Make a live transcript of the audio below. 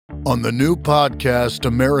On the new podcast,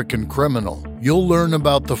 American Criminal, you'll learn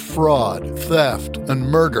about the fraud, theft, and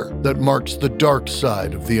murder that marks the dark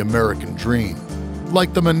side of the American dream.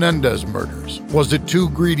 Like the Menendez murders, was it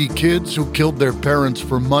two greedy kids who killed their parents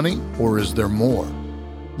for money, or is there more?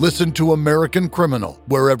 Listen to American Criminal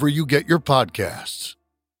wherever you get your podcasts.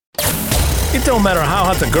 It don't matter how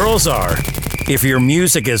hot the girls are. If your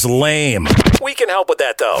music is lame, we can help with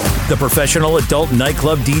that, though. The Professional Adult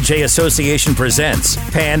Nightclub DJ Association presents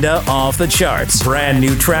Panda Off the Charts. Brand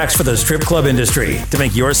new tracks for the strip club industry to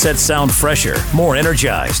make your set sound fresher, more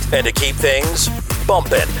energized, and to keep things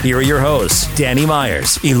bumping. Here are your hosts, Danny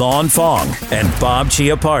Myers, Elon Fong, and Bob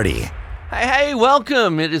Chiappardi. Hey,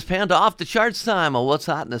 welcome. It is Panda Off the Charts time, a What's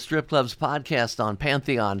Hot in the Strip Clubs podcast on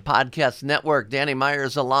Pantheon Podcast Network. Danny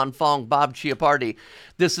Myers, Alon Fong, Bob Chiappardi.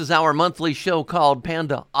 This is our monthly show called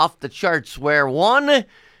Panda Off the Charts, where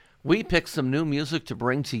we pick some new music to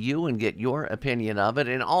bring to you and get your opinion of it.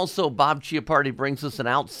 And also, Bob Chiappardi brings us an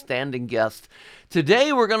outstanding guest.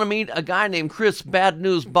 Today, we're going to meet a guy named Chris Bad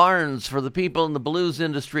News Barnes. For the people in the blues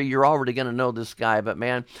industry, you're already going to know this guy. But,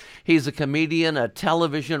 man, he's a comedian, a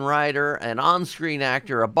television writer, an on-screen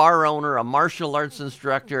actor, a bar owner, a martial arts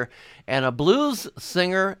instructor, and a blues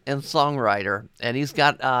singer and songwriter. And he's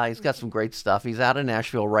got some great stuff. He's out in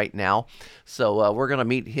Nashville right now. So we're going to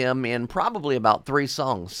meet him in probably about 3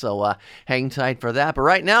 songs. So hang tight for that. But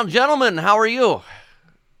right now, gentlemen, how are you?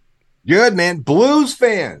 Good, man. Blues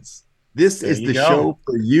fans. This is the show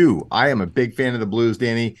for you. I am a big fan of the blues,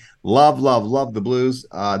 Danny. Love the blues.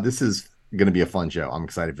 This is going to be a fun show. I'm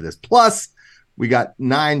excited for this. Plus, we got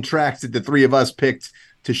 9 tracks that the 3 of us picked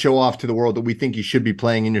to show off to the world that we think you should be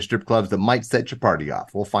playing in your strip clubs that might set your party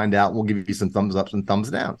off. We'll find out. We'll give you some thumbs ups and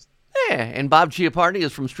thumbs downs. Yeah, and Bob Chiappardi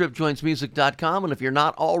is from stripjointsmusic.com, and if you're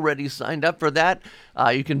not already signed up for that,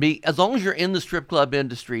 you can be, as long as you're in the strip club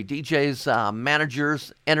industry, DJs,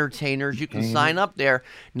 managers, entertainers, you can sign up there.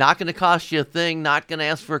 Not going to cost you a thing, not going to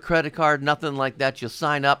ask for a credit card, nothing like that. Just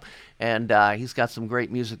sign up, and he's got some great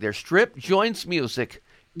music there.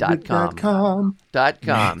 stripjointsmusic.com.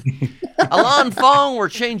 Alon Fong, we're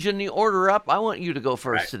changing the order up. I want you to go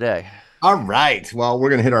first today. All right. Well, we're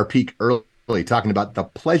going to hit our peak early. Talking about the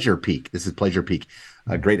Pleasure Peak. This is Pleasure Peak,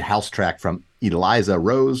 a great house track from Eliza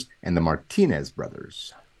Rose and the Martinez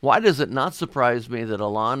Brothers. Why does it not surprise me that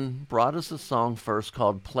Alon brought us a song first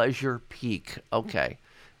called Pleasure Peak? Okay.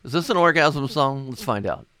 Is this an orgasm song? Let's find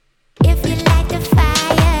out. If you like the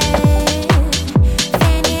fire,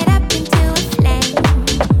 fan it up into a flame.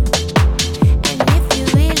 And if you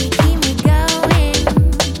really keep me going,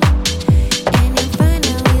 an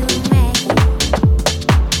inferno we will make.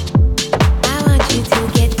 I want you to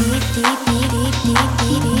get deep, deep, deep, deep, deep,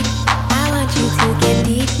 deep, deep. I want you to get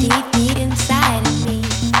deep, deep, deep inside of me.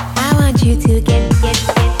 I want you to get.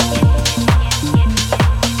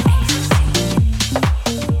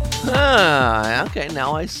 Okay,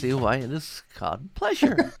 now I see why it is called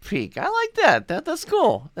Pleasure Peak. I like that. That's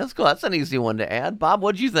cool. That's cool. That's an easy one to add. Bob,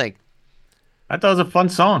 what'd you think? I thought it was a fun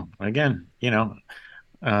song. Again,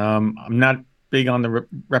 I'm not big on the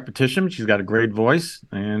repetition. She's got a great voice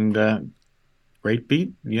and great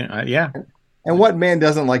beat. Yeah. And what man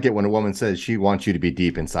doesn't like it when a woman says she wants you to be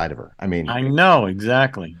deep inside of her? I mean, I know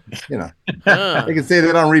exactly. They can say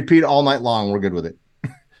that on repeat all night long. We're good with it.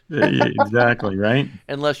 Exactly, right?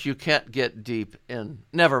 Unless you can't get deep in.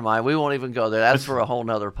 Never mind. We won't even go there. That's for a whole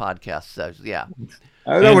nother podcast. So, yeah.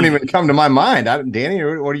 That wouldn't even come to my mind. Danny,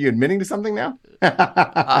 what are you admitting to something now?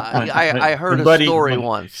 I heard a story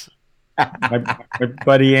once. My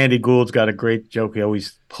buddy Andy Gould's got a great joke he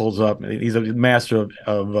always pulls up. He's a master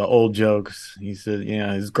of old jokes. He said,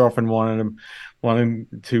 his girlfriend wanted him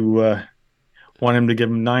to give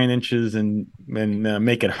him 9 inches and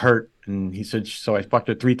make it hurt. And he said, so I fucked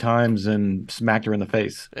her 3 times and smacked her in the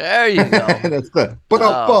face. There you go. That's good.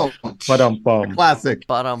 Ba-dum-bum. Classic.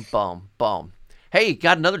 Ba-dum-bum. Hey,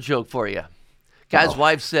 got another joke for you. Guy's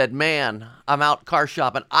wife said, man, I'm out car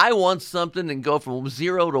shopping. I want something and go from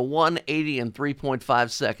 0 to 180 in 3.5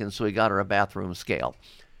 seconds. So he got her a bathroom scale.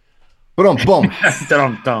 Ba-dum-bum.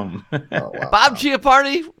 Dum-dum. Bob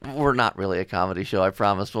Chiappardi, we're not really a comedy show, I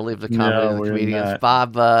promise. We'll leave the comedy to the comedians. Not.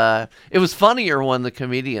 Bob, it was funnier when the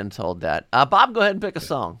comedian told that. Bob, go ahead and pick a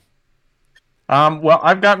song. Well,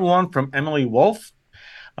 I've got one from Emily Wolf.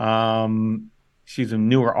 She's a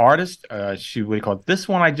newer artist. This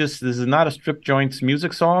one this is not a Strip Joints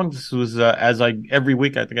music song. This was every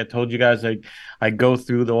week, I think I told you guys, I go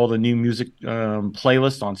through all the new music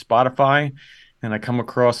playlists on Spotify, and I come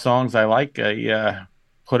across songs I like. I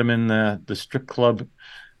put them in the strip club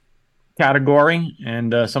category,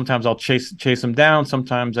 and sometimes I'll chase them down.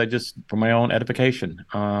 Sometimes I just, for my own edification.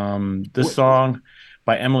 This song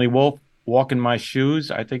by Emily Wolf, Walk in My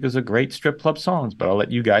Shoes, I think is a great strip club song, but I'll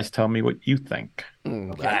let you guys tell me what you think.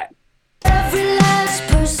 Okay. Every last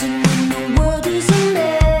person in the world is a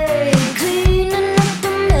maid, cleaning up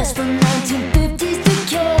the mess from 1950s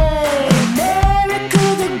decay. America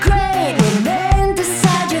the Great,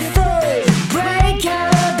 romanticize your fate. Break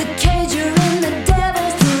out of the cage, you're in the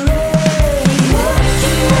devil's parade. Walk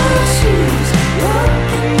in your shoes,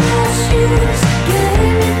 walk in your shoes.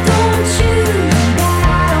 Game you don't choose, and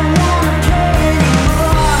I don't wanna play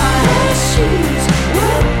anymore. Your shoes,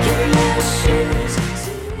 walk in your shoes.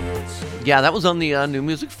 Yeah, that was on the New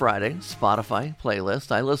Music Friday Spotify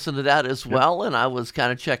playlist. I listened to that as well, and I was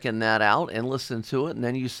kind of checking that out and listened to it. And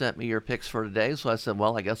then you sent me your picks for today, so I said,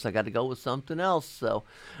 well, I guess I got to go with something else. So,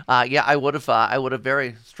 yeah, I would have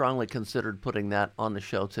very strongly considered putting that on the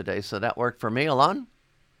show today. So that worked for me. Alon?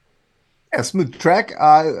 Yeah, smooth track.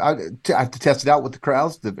 I have to test it out with the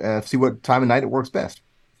crowds to see what time of night it works best.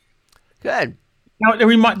 Good. Now,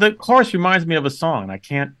 the chorus reminds me of a song. I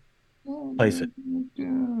can't place it.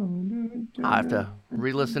 I have to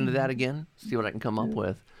re-listen to that again, see what I can come up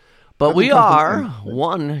with. But we are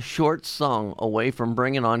one short song away from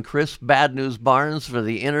bringing on Chris Bad News Barnes for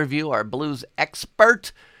the interview, our blues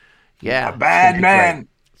expert. Yeah, Bad man.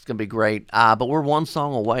 It's going to be great. But we're one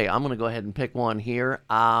song away. I'm going to go ahead and pick one here.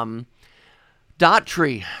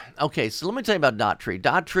 Daughtry. Okay, so let me tell you about Daughtry.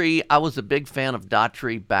 Daughtry, I was a big fan of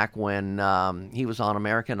Daughtry back when he was on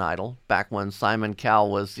American Idol, back when Simon Cowell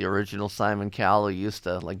was the original Simon Cowell, who used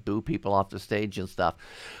to like boo people off the stage and stuff.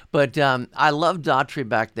 But I loved Daughtry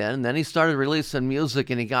back then, and then he started releasing music,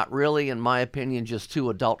 and he got really, in my opinion, just too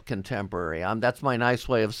adult contemporary. That's my nice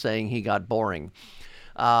way of saying he got boring.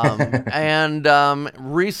 And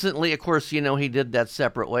recently, of course, you know, he did that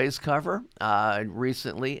Separate Ways cover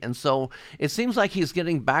recently. And so it seems like he's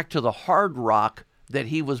getting back to the hard rock that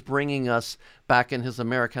he was bringing us back in his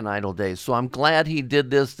American Idol days. So I'm glad he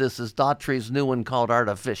did this. This is Daughtry's new one called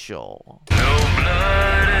Artificial. No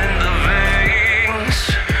blood in the veins,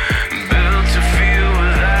 built to feel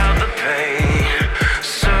without the pain.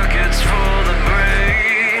 Circuits for the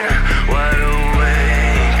brain, wide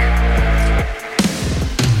awake.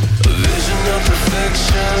 A vision of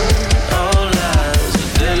perfection, all lies, a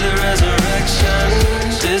deadly resurrection,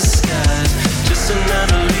 disguise, just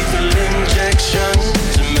another lethal injection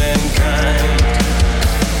to mankind.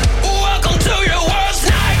 Welcome to your worst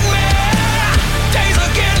nightmare. Days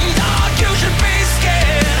are getting dark, you should be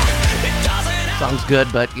scared. It doesn't Sounds good,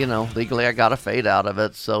 but, you know, legally I got a fade out of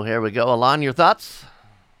it. So here we go. Alon, your thoughts?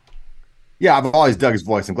 Yeah, I've always dug his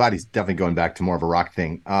voice. I'm glad he's definitely going back to more of a rock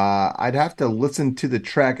thing. I'd have to listen to the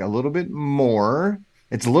track a little bit more.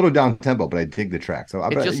 It's a little down tempo, but I dig the track. So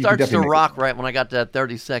It just starts to rock right when I got to that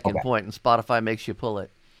 30-second point, and Spotify makes you pull it.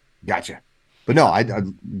 Gotcha. But no, I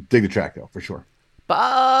dig the track though, for sure.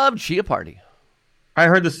 Bob Chiappardi. I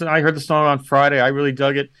heard the song on Friday. I really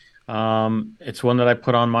dug it. It's one that I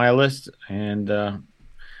put on my list, and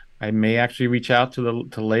I may actually reach out to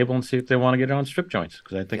the label and see if they want to get it on strip joints,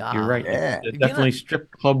 because I think you're right. Yeah. It's definitely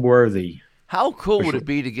strip club worthy. How cool would it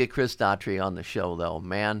be to get Chris Daughtry on the show, though,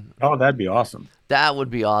 man? Oh, that'd be awesome. That would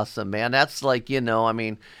be awesome, man. That's like, you know, I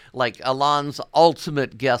mean, like Alon's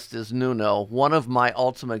ultimate guest is Nuno. One of my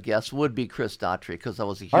ultimate guests would be Chris Daughtry, because I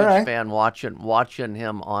was a huge fan watching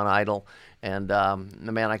him on Idol. And,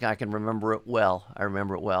 man, I can remember it well. I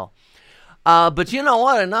remember it well. But you know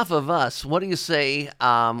what? Enough of us. What do you say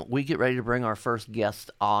we get ready to bring our first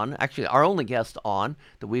guest on? Actually, our only guest on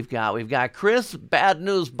that we've got. We've got Chris Bad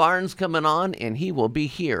News Barnes coming on, and he will be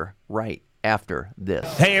here right after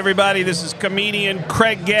this. Hey, everybody, this is comedian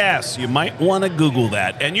Craig Gass. You might want to Google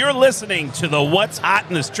that. And you're listening to the What's Hot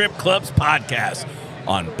in the Strip Clubs podcast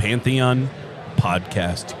on Pantheon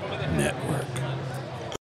Podcast Network.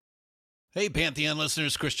 Hey, Pantheon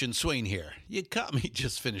listeners, Christian Swain here. You caught me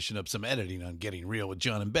just finishing up some editing on Getting Real with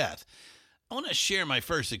John and Beth. I want to share my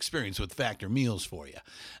first experience with Factor Meals for you.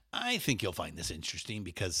 I think you'll find this interesting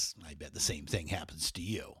because I bet the same thing happens to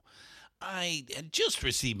you. I had just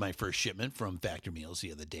received my first shipment from Factor Meals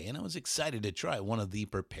the other day, and I was excited to try one of the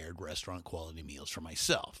prepared restaurant quality meals for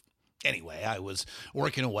myself. Anyway, I was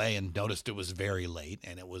working away and noticed it was very late,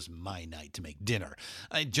 and it was my night to make dinner.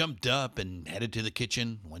 I jumped up and headed to the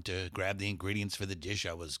kitchen, went to grab the ingredients for the dish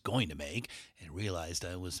I was going to make, and realized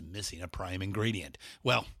I was missing a prime ingredient.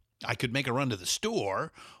 Well, I could make a run to the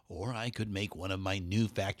store, or I could make one of my new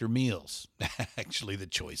Factor meals. Actually, the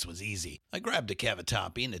choice was easy. I grabbed a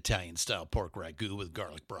cavatappi, an Italian-style pork ragu with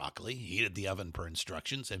garlic broccoli, heated the oven per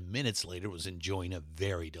instructions, and minutes later was enjoying a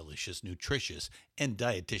very delicious, nutritious, and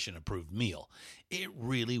dietitian-approved meal. It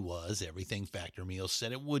really was everything Factor meals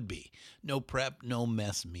said it would be. No prep, no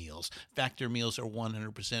mess meals. Factor meals are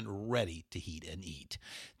 100% ready to heat and eat.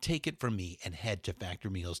 Take it from me and head to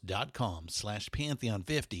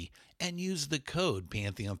factormeals.com/Pantheon50 and use the code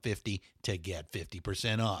Pantheon50 to get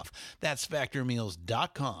 50% off. That's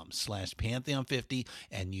factormeals.com/Pantheon50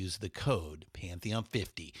 and use the code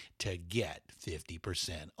Pantheon50 to get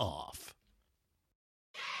 50% off.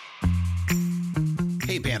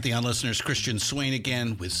 Hey, Pantheon listeners, Christian Swain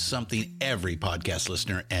again with something every podcast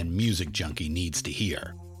listener and music junkie needs to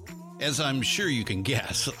hear. As I'm sure you can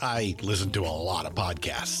guess, I listen to a lot of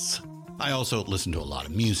podcasts. I also listen to a lot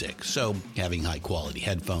of music, so having high-quality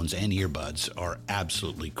headphones and earbuds are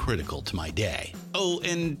absolutely critical to my day. Oh,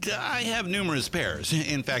 and I have numerous pairs.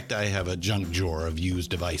 In fact, I have a junk drawer of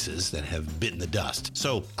used devices that have bitten the dust,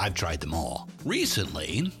 so I've tried them all.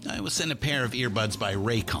 Recently, I was sent a pair of earbuds by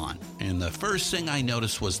Raycon, and the first thing I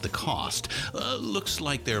noticed was the cost. Looks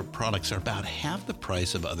like their products are about half the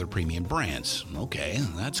price of other premium brands. Okay,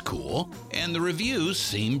 that's cool. And the reviews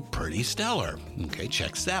seem pretty stellar. Okay,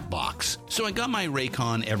 checks that box. So I got my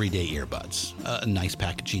Raycon everyday earbuds. A nice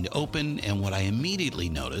packaging to open, and what I immediately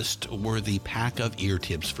noticed were the pack of ear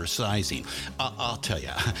tips for sizing. I'll tell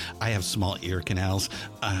you, I have small ear canals.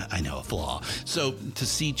 I know, a flaw. So to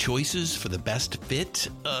see choices for the best fit,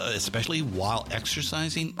 especially while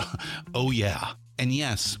exercising, oh yeah. And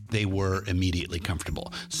yes, they were immediately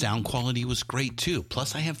comfortable. Sound quality was great too.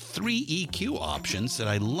 Plus, I have 3 EQ options that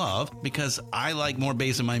I love because I like more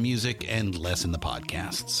bass in my music and less in the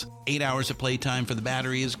podcasts. 8 hours of playtime for the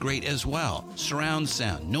battery is great as well. Surround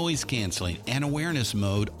sound, noise canceling, and awareness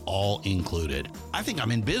mode all included. I think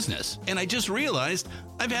I'm in business, and I just realized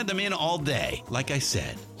I've had them in all day. Like I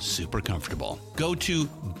said, super comfortable. Go to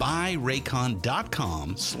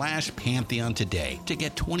buyraycon.com/Pantheon today to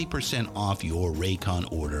get 20% off your Raycon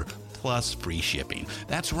order plus free shipping.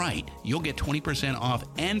 That's right, you'll get 20% off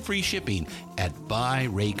and free shipping at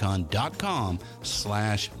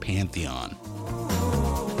buyraycon.com/Pantheon.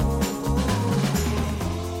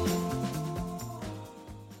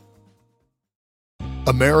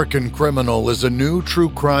 American Criminal is a new true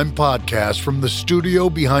crime podcast from the studio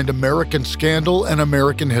behind American Scandal and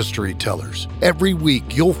American History Tellers. Every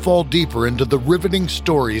week, you'll fall deeper into the riveting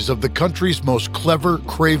stories of the country's most clever,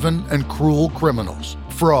 craven, and cruel criminals.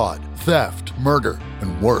 Fraud, theft, murder,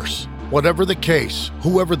 and worse. Whatever the case,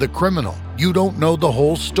 whoever the criminal, you don't know the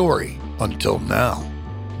whole story until now.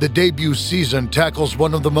 The debut season tackles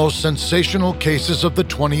one of the most sensational cases of the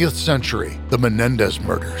 20th century, the Menendez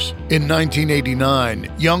murders. In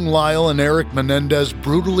 1989, young Lyle and Eric Menendez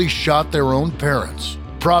brutally shot their own parents.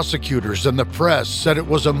 Prosecutors and the press said it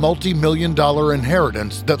was a multi-million-dollar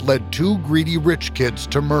inheritance that led 2 greedy rich kids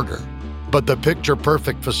to murder. But the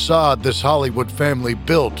picture-perfect facade this Hollywood family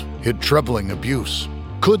built hid troubling abuse.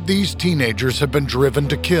 Could these teenagers have been driven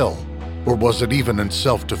to kill? Or was it even in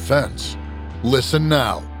self-defense? Listen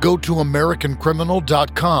now. Go to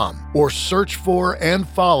AmericanCriminal.com or search for and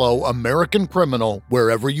follow American Criminal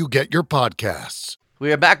wherever you get your podcasts.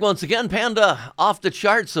 We are back once again, Panda, off the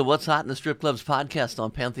charts. So what's hot in the Strip Clubs podcast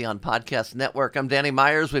on Pantheon Podcast Network. I'm Danny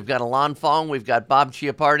Myers. We've got Alon Fong. We've got Bob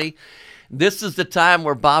Chiappardi. This is the time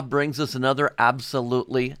where Bob brings us another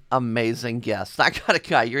absolutely amazing guest. I got a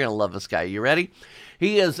guy. You're going to love this guy. You ready?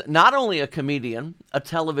 He is not only a comedian, a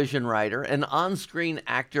television writer, an on-screen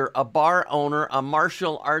actor, a bar owner, a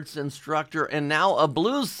martial arts instructor, and now a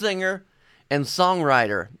blues singer and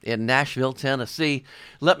songwriter in Nashville, Tennessee.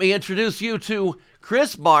 Let me introduce you to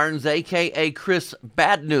Chris Barnes, a.k.a. Chris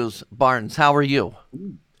Bad News Barnes. How are you?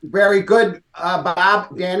 Very good,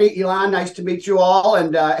 Bob, Danny, Elon. Nice to meet you all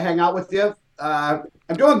and hang out with you. I'm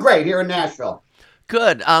doing great here in Nashville.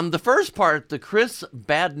 Good. The first part, the Chris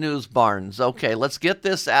Bad News Barnes. Okay, let's get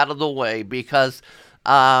this out of the way because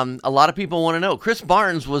a lot of people want to know. Chris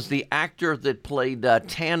Barnes was the actor that played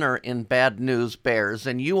Tanner in Bad News Bears,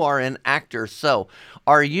 and you are an actor. So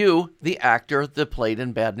are you the actor that played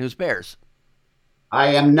in Bad News Bears?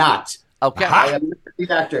 I am not. Okay. I am not the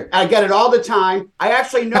actor. I get it all the time. I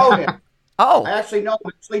actually know him. Oh. I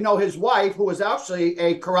actually know his wife, who was actually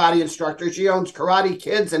a karate instructor. She owns Karate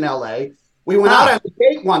Kids in L.A., We went out on a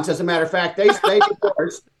date once, as a matter of fact. They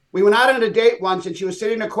divorced. We went out on a date once, and she was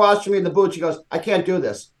sitting across from me in the booth. She goes, I can't do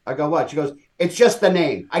this. I go, what? She goes, it's just the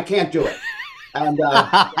name. I can't do it. And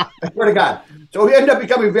I swear to God. So we ended up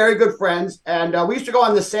becoming very good friends. And we used to go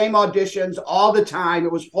on the same auditions all the time.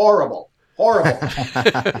 It was horrible. Horrible.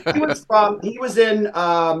 He was in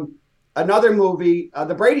another movie,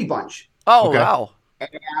 The Brady Bunch. Oh, Okay. wow.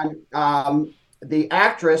 And the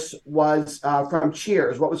actress was from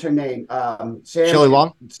Cheers. What was her name? Shelley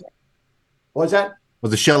Long? What was that?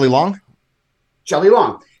 Was it Shelley Long? Shelley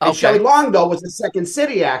Long. And Okay. Shelley Long, though, was a Second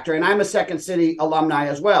City actor, and I'm a Second City alumni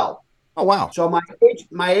as well. Oh, wow. So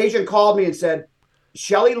my agent called me and said,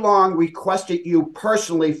 Shelley Long requested you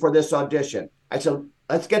personally for this audition. I said,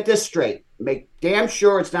 let's get this straight. Make damn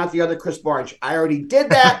sure it's not the other Chris Barnes. I already did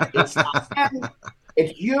that. It's not him.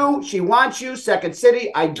 It's you. She wants you. Second City.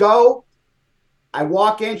 I go. I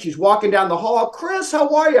walk in. She's walking down the hall. Chris, how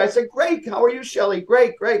are you? I said, great. How are you, Shelley?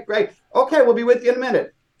 Great, great, great. Okay, we'll be with you in a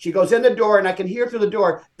minute. She goes in the door, and I can hear through the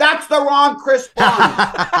door, that's the wrong Chris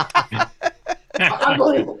Barnes.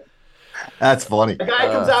 Unbelievable. That's funny. The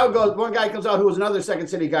guy comes out and goes, one guy comes out who was another Second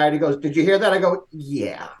City guy, and he goes, did you hear that? I go,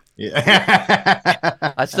 yeah.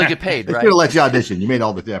 Yeah. I still get paid, They right? should have let you audition. You made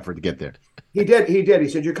all the effort to get there. He did. He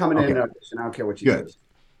said, you're coming in Okay. and audition. I don't care what you Good.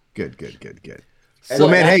 do. Good. And Well,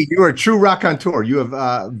 man, that- hey, you are a true raconteur. You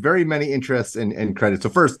have very many interests and credits. So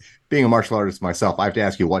first, being a martial artist myself, I have to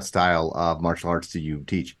ask you, what style of martial arts do you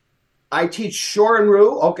teach? I teach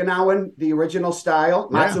Shorin-ryu, Okinawan, the original style,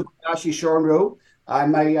 Yeah. Matsubashi Shorin-ryu. I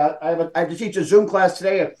have to teach a Zoom class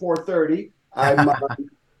today at 4:30. I'm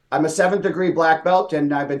I'm a 7th degree black belt,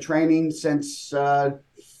 and I've been training since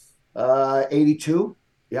 82.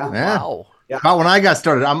 Yeah. Wow. About when I got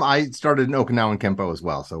started, I started in Okinawan Kempo as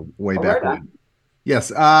well, so way Oh, back right when. Yes.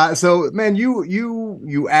 So, man,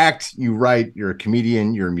 you act, you write, you're a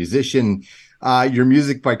comedian, you're a musician. Your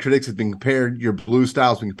music by critics has been compared, your blues style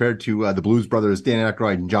has been compared to the Blues Brothers, Dan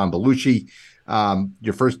Aykroyd and John Belushi.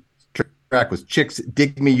 Your first track was Chicks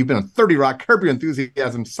Dig Me. You've been on 30 Rock, Curb Your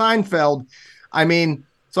Enthusiasm, Seinfeld. I mean,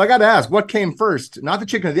 so I got to ask, what came first? Not the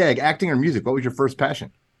chicken or the egg, acting or music? What was your first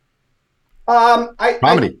passion?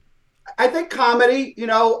 Comedy. I think comedy,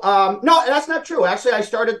 no, that's not true. Actually, I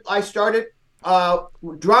started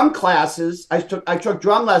drum classes. I took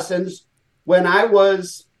drum lessons when I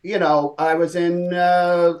was, I was in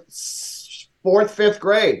 4th, 5th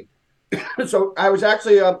grade. So I was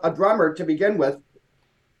actually a drummer to begin with.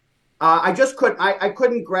 I just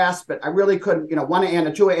couldn't grasp it. I really couldn't, 1 and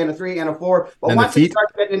a 2 and a 3 and a 4. But And the once I feet?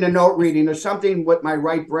 started getting into note reading, there's something with my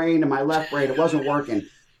right brain and my left brain. It wasn't working.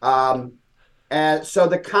 And so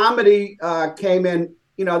the comedy came in,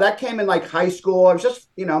 that came in like high school. I was just,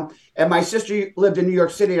 and my sister lived in New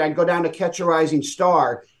York City. And I'd go down to Catch a Rising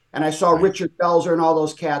Star, and I saw Richard Belzer and all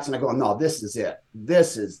those cats, and I go, no, this is it.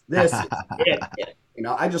 This is it.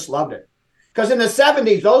 I just loved it. Because in the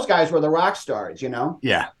 70s, those guys were the rock stars,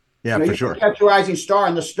 Yeah, for for sure. Catch a Rising Star,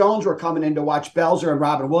 and the Stones were coming in to watch Belzer and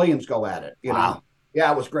Robin Williams go at it, Wow.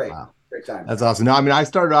 Yeah, it was great. Wow. Great time. That's awesome. No, I mean, I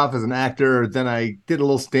started off as an actor, then I did a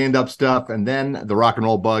little stand-up stuff, and then the rock and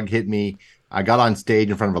roll bug hit me. I got on stage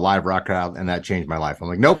in front of a live rock crowd, and that changed my life. I'm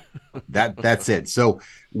like, nope, that's it. So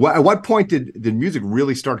at what point did music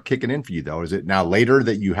really start kicking in for you, though? Is it now later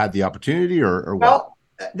that you had the opportunity, or what? Well,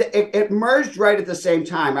 it merged right at the same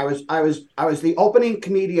time. I was the opening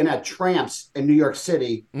comedian at Tramps in New York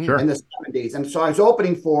City Sure. in the 70s. And so I was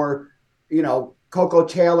opening for, Coco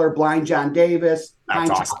Taylor, Blind John Davis, That's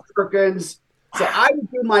Pine awesome. Top Perkins. So I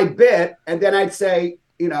would do my bit, and then I'd say,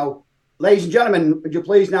 ladies and gentlemen, would you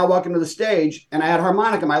please now welcome to the stage? And I had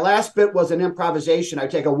harmonica. My last bit was an improvisation.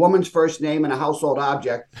 I'd take a woman's first name and a household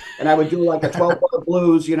object, and I would do like a 12-bar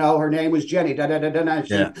blues. Her name was Jenny. Da da da da da.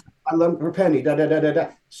 Yeah. I love her penny. Da da da da da.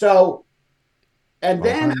 So, and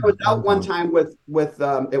then I was out one time with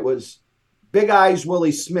it was Big Eyes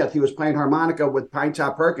Willie Smith. He was playing harmonica with Pine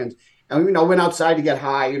Top Perkins, and we went outside to get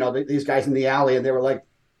high. These guys in the alley, and they were like,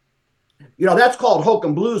 that's called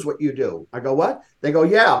hokum blues, what you do. I go, what? They go,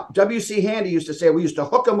 yeah. W.C. Handy used to say we used to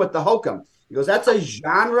hook 'em with the hokum. He goes, that's a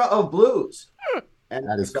genre of blues. And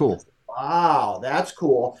That is cool. Wow, that's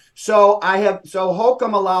cool. So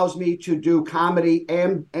hokum allows me to do comedy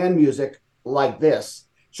and music like this.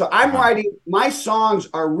 So I'm writing, my songs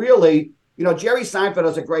are really, Jerry Seinfeld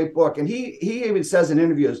has a great book, and he even says in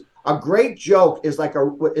interviews, a great joke is like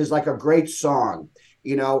a great song.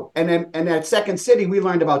 And at Second City, we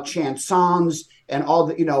learned about chansons and all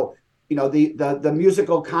the, the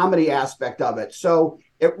musical comedy aspect of it. So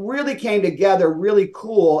it really came together really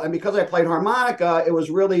cool. And because I played harmonica, it was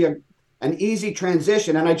really an easy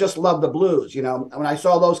transition. And I just love the blues. When I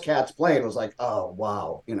saw those cats playing, it was like, oh,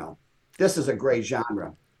 wow, this is a great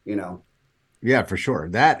genre, Yeah, for sure.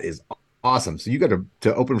 That is awesome. So you got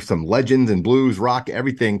to open for some legends and blues, rock,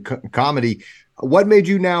 everything, comedy. What made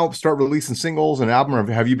you now start releasing singles and album,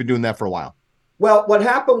 or have you been doing that for a while? Well, what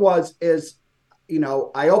happened is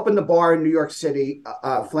I opened the bar in New York City,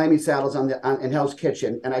 Flaming Saddles in Hell's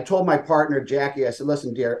Kitchen, and I told my partner Jackie, I said,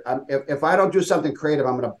 "Listen, dear, if I don't do something creative,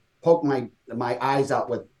 I'm going to poke my eyes out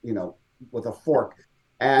with a fork."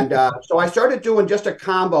 And so I started doing just a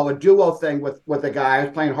duo thing with a guy. I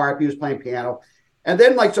was playing harp, he was playing piano, and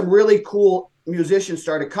then like some really cool musicians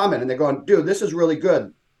started coming, and they're going, "Dude, this is really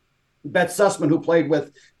good." Beth Sussman, who played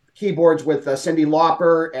with keyboards with Cyndi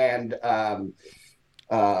Lauper and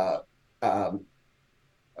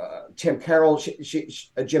Jim Carroll,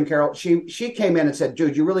 she came in and said,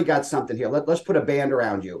 "Dude, you really got something here. Let's put a band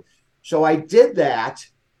around you." So I did that,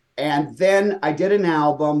 and then I did an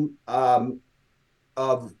album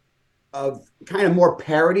of kind of more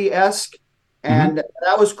parody-esque, and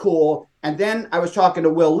that was cool. And then I was talking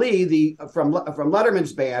to Will Lee, from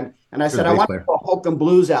Letterman's band, and I said, "I want to do a Hokum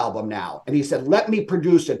Blues album now." And he said, "Let me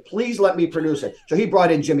produce it. Please let me produce it." So he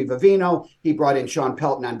brought in Jimmy Vivino. He brought in Sean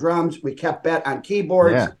Pelton on drums. We kept Bet on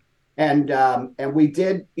keyboards. Yeah. And we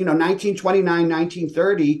did, 1929,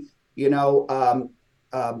 1930,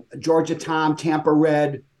 Georgia Tom, Tampa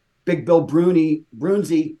Red, Big Bill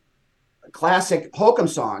Brunzi, classic Hokum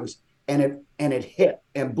songs. And it hit.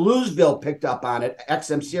 And Bluesville picked up on it,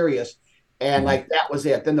 XM Sirius. And like that was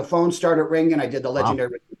it. Then the phone started ringing. I did the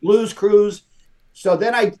legendary Blues Cruise. So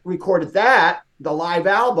then I recorded the live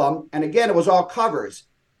album. And again, it was all covers.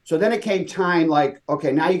 So then it came time like,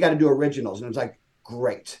 okay, now you got to do originals. And it was like,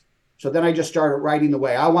 great. So then I just started writing the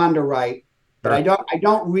way I wanted to write. But I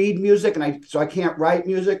don't read music, so I can't write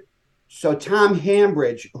music. So Tom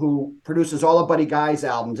Hambridge, who produces all of Buddy Guy's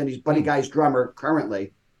albums, and he's Buddy Guy's drummer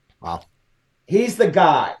currently. Wow. He's the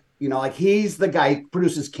guy. He's the guy. He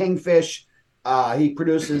produces Kingfish. He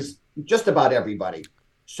produces just about everybody.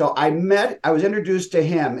 So I was introduced to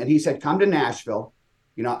him, and he said, "Come to Nashville."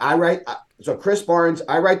 I write. So Chris Barnes,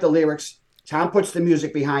 I write the lyrics. Tom puts the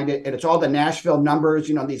music behind it, and it's all the Nashville numbers.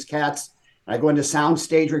 These cats. I go into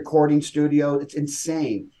Soundstage recording studio. It's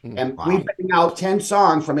insane. And we bang out 10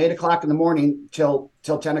 songs from 8 o'clock in the morning till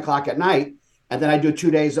 10 o'clock at night. And then I do 2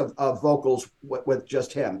 days of vocals with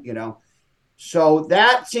just him, So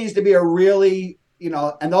that seems to be a really,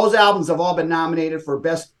 and those albums have all been nominated for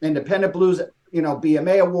Best Independent Blues,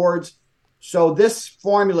 BMA awards. So this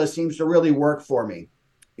formula seems to really work for me,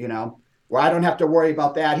 where I don't have to worry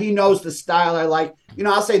about that. He knows the style I like.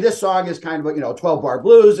 I'll say this song is kind of a, 12-bar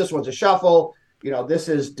blues. This one's a shuffle. This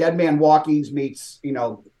is Dead Man Walkings meets,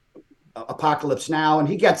 Apocalypse Now, and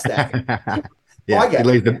he gets that. Yeah,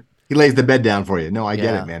 he lays the bed down for you. No, I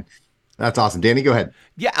get it, man. That's awesome. Danny, go ahead.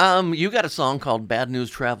 Yeah, you got a song called Bad News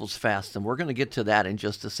Travels Fast, and we're going to get to that in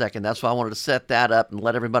just a second. That's why I wanted to set that up and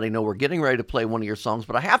let everybody know we're getting ready to play one of your songs.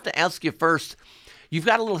 But I have to ask you first, you've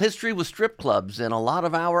got a little history with strip clubs, and a lot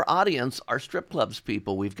of our audience are strip clubs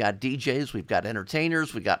people. We've got DJs, we've got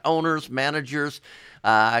entertainers, we've got owners, managers,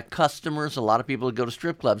 customers, a lot of people that go to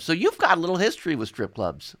strip clubs. So you've got a little history with strip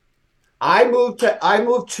clubs. I moved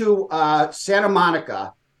to Santa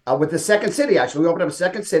Monica with the Second City, actually. We opened up a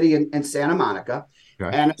Second City in Santa Monica.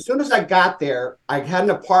 Okay. And as soon as I got there, I had an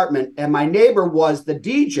apartment, and my neighbor was the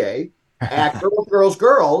DJ at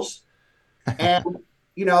Girls. And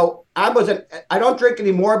I don't drink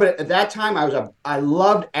anymore, but at that time I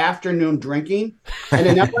loved afternoon drinking. And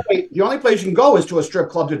in LA, the only place you can go is to a strip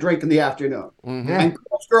club to drink in the afternoon. Mm-hmm. And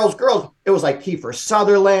Girls, it was like Kiefer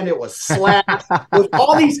Sutherland, it was Slash, it was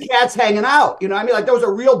all these cats hanging out. Like there was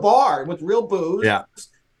a real bar with real booze. Yeah.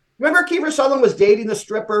 Remember Kiefer Sutherland was dating the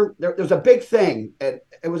stripper? There was a big thing. It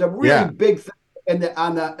was a really big thing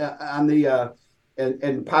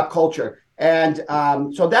in pop culture. And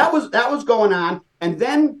so that was going on. And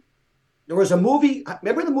then there was a movie.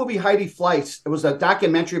 Remember the movie Heidi Fleiss? It was a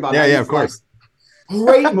documentary about Heidi of course.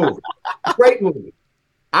 Great movie. Great movie.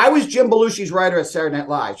 I was Jim Belushi's writer at Saturday Night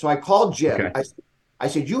Live. So I called Jim. Okay. I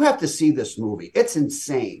said, "You have to see this movie. It's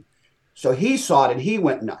insane." So he saw it and he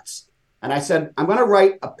went nuts. And I said, we're going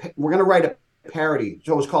to write a parody.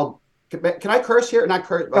 So it was called, can I curse here? Not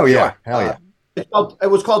curse. Oh, yeah. Hell yeah. It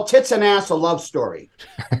was called Tits and Ass, a Love Story.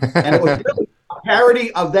 And it was really a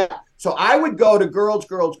parody of that. So I would go to Girls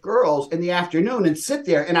in the afternoon and sit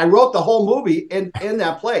there, and I wrote the whole movie in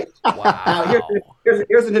that place. Wow. Now,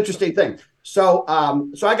 here's an interesting thing. So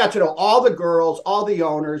so I got to know all the girls, all the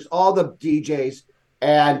owners, all the DJs,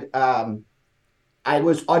 and I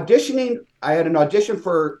was auditioning. I had an audition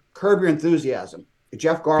for Curb Your Enthusiasm.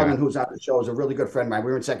 Jeff Garland, who's on the show, is a really good friend of mine.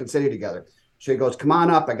 We were in Second City together. So he goes, "Come on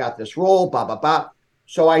up. I got this role, blah, blah, blah."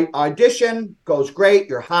 So I audition, goes great.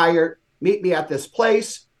 You're hired. Meet me at this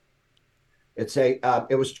place.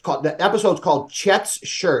 The episode's called Chet's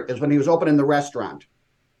Shirt, is when he was opening the restaurant.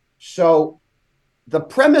 So the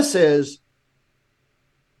premise is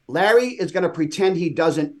Larry is going to pretend he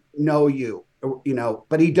doesn't know you,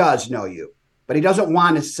 but he does know you, but he doesn't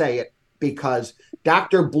want to say it because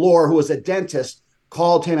Dr. Bloor, who was a dentist,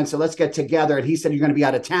 called him and said, let's get together. And he said, you're going to be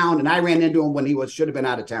out of town. And I ran into him when he should have been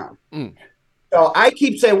out of town. So I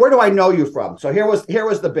keep saying, where do I know you from? So here was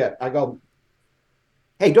the bit. I go,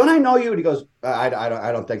 hey, don't I know you? And he goes, I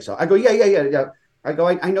don't think so. I go, yeah. I go,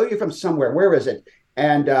 I know you from somewhere. Where is it?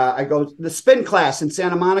 And I go, the spin class in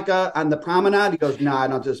Santa Monica on the promenade. He goes, no, I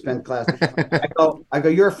don't do spin class. I go,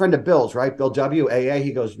 you're a friend of Bill's, right? Bill W, AA.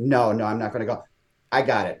 He goes, no, I'm not going to go. I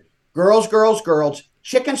got it. Girls,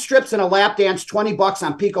 chicken strips and a lap dance, $20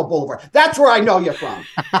 on Pico Boulevard. That's where I know you from.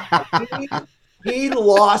 he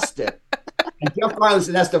lost it. And Jeff Garland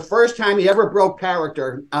said that's the first time he ever broke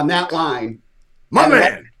character on that line. My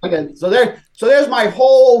man. So there's my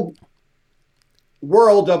whole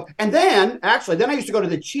world of, and then I used to go to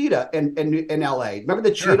the Cheetah in LA. Remember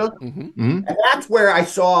the Cheetah? And that's where I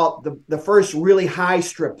saw the first really high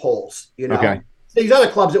strip poles. Okay. These other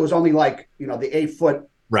clubs, it was only like the 8-foot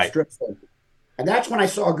strip pole. And that's when I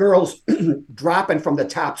saw girls dropping from the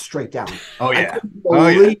top straight down. Oh yeah.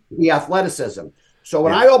 The athleticism. So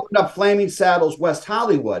when I opened up Flaming Saddles West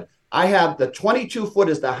Hollywood, I have the 22-foot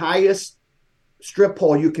is the highest strip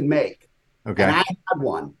pole you can make. Okay. And I had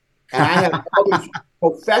one. And I had all these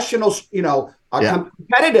professional,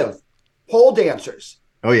 competitive pole dancers.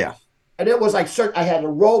 Oh, yeah. And it was like, I had a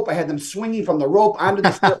rope. I had them swinging from the rope onto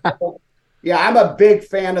the strip pole. Yeah, I'm a big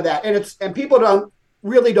fan of that. And people don't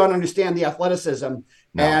understand the athleticism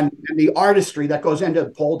and the artistry that goes into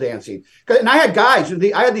pole dancing. And I had guys,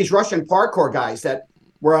 I had these Russian parkour guys that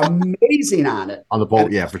were amazing on it. On the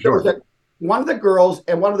pole, yeah, for sure. One of the girls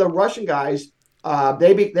and one of the Russian guys,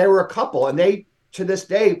 they were a couple, and they, to this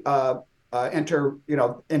day, enter,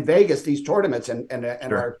 in Vegas, these tournaments and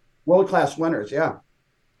are world-class winners. Yeah.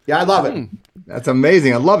 Yeah, I love it. That's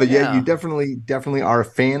amazing. I love it. Yeah, you definitely are a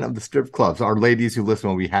fan of the strip clubs. Our ladies who listen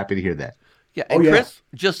will be happy to hear that. Yeah, and Chris,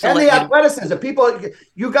 just and the athleticism, people,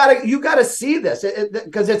 you gotta see this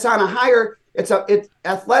because it's on a higher. It's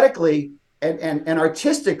athletically and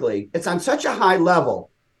artistically, it's on such a high level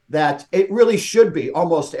that it really should be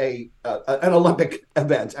almost an Olympic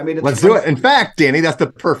event. I mean, let's do it. In fact, Danny, that's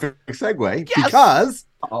the perfect segue because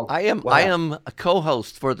I am a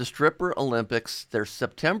co-host for the Stripper Olympics. They're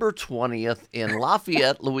September 20th in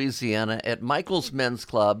Lafayette, Louisiana, at Michael's Men's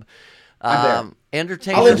Club.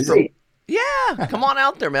 Entertainers from. Yeah, come on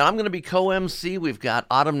out there, man. I'm going to be co-MC. We've got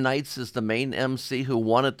Autumn Nights as the main MC who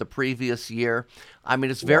won it the previous year. I mean,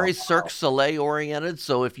 it's very Cirque Soleil oriented,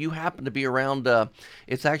 so if you happen to be around,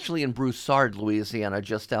 it's actually in Broussard, Louisiana,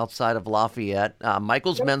 just outside of Lafayette.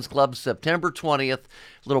 Michael's Men's Club, September 20th.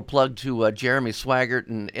 Little plug to Jeremy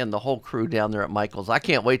Swaggart and the whole crew down there at Michael's. I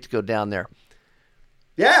can't wait to go down there.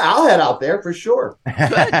 Yeah, I'll head out there for sure.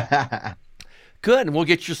 Good, and we'll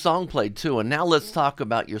get your song played too. And now let's talk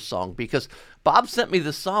about your song, because Bob sent me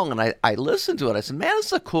this song, and I listened to it. I said, man,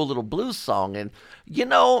 it's a cool little blues song. And,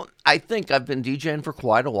 I think I've been DJing for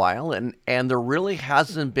quite a while, and there really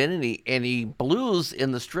hasn't been any blues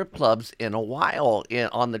in the strip clubs in a while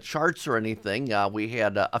on the charts or anything. We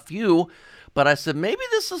had a few, but I said, maybe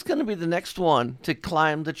this is going to be the next one to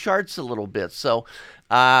climb the charts a little bit. So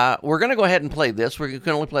we're going to go ahead and play this. We're going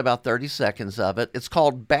to only play about 30 seconds of it. It's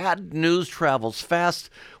called Bad News Travels Fast.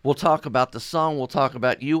 We'll talk about the song. We'll talk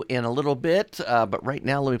about you in a little bit. But right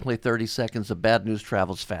now, let me play 30 seconds of Bad News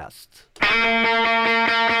Travels Fast.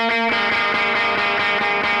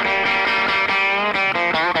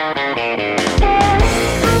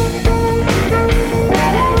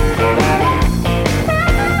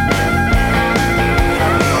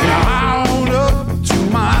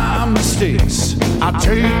 I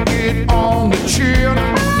take it on the chin.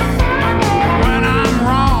 When I'm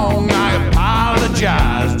wrong, I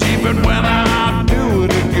apologize, even when I do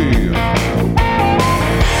it again.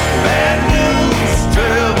 Bad news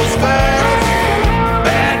travels fast.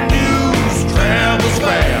 Bad news travels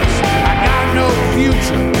fast. I got no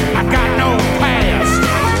future, I got no past.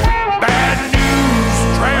 Bad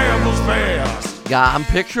news travels fast. Yeah, I'm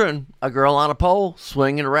picturing a girl on a pole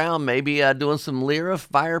swinging around, maybe doing some Lyra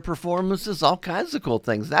fire performances, all kinds of cool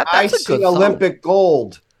things. That's I a see good song. Olympic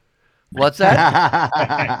gold. What's that? On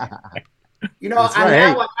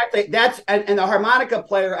that one, I think that's and the harmonica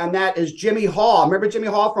player on that is Jimmy Hall. Remember Jimmy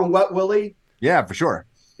Hall from Wet Willie? Yeah, for sure.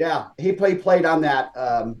 Yeah, he played on that.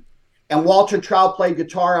 And Walter Trout played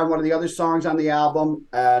guitar on one of the other songs on the album,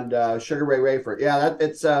 and Sugar Ray Rayford. Yeah,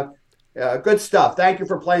 it's good stuff. Thank you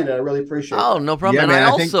for playing it. I really appreciate it. Oh, no problem. Yeah, and man, I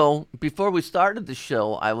also, before we started the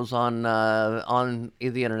show, I was on the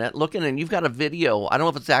internet looking, and you've got a video. I don't know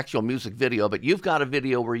if it's actual music video, but you've got a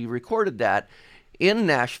video where you recorded that in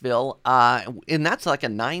Nashville, and that's like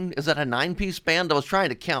is that a 9-piece band? I was trying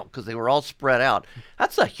to count because they were all spread out.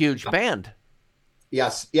 That's a huge band.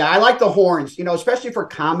 Yes. Yeah, I like the horns, especially for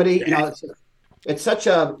comedy. It's such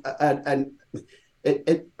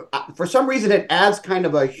for some reason it adds kind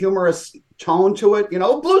of a humorous tone to it.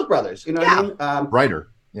 Blues Brothers, what I mean? Writer.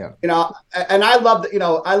 Yeah. And I love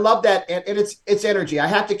that, I love that. And it's energy. I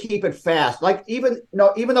have to keep it fast. Like even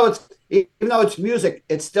though it's music,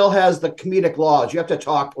 it still has the comedic laws. You have to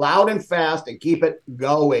talk loud and fast and keep it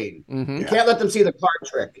going. Mm-hmm. You can't let them see the card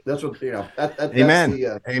trick. That's what, Amen. That's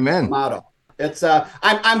the Amen. motto. It's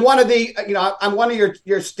I'm one of the I'm one of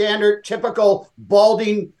your standard typical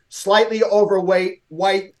balding, slightly overweight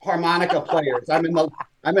white harmonica players. I'm in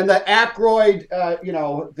the Aykroyd,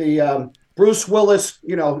 the Bruce Willis,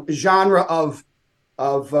 genre of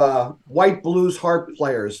white blues harp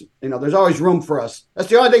players. There's always room for us. That's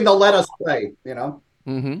the only thing they'll let us play.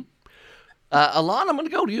 Mm-hmm. Alon, I'm going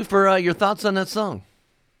to go to you for your thoughts on that song.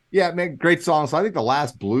 Yeah, man, great song. So I think the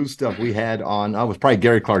last blues stuff we had on was probably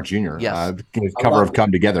Gary Clark Jr. Yes. His cover of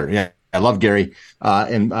 "Come Together." Yeah, I love Gary.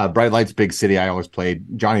 And Bright Lights, Big City. I always played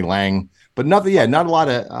Johnny Lang, but nothing. Yeah, not a lot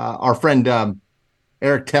of our friend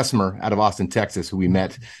Eric Tesmer out of Austin, Texas, who we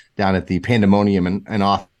met down at the Pandemonium in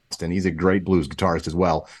Austin. He's a great blues guitarist as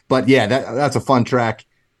well. But yeah, that's a fun track.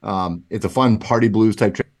 It's a fun party blues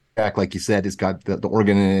type track, like you said. It's got the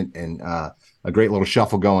organ in it and a great little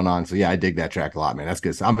shuffle going on. So yeah, I dig that track a lot, man. That's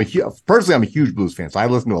good. So I'm a huge blues fan. So I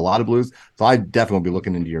listen to a lot of blues. So I definitely will be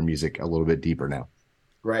looking into your music a little bit deeper now.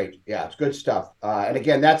 Great. Yeah, it's good stuff. And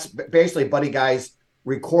again, that's basically Buddy Guy's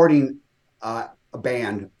recording a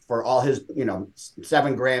band for all his,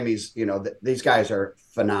 7 Grammys. These guys are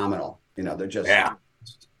phenomenal. They're just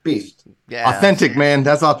beast. Yeah. Authentic, man.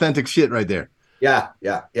 That's authentic shit right there. Yeah,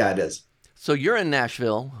 it is. So you're in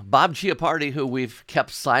Nashville. Bob Chiappardi, who we've kept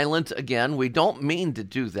silent again. We don't mean to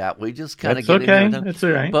do that. We just kind of get in there. That's all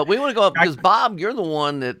right. But we want to go up because, Bob, you're the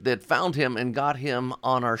one that found him and got him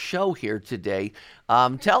on our show here today.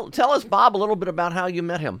 Tell us, Bob, a little bit about how you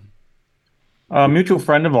met him. A mutual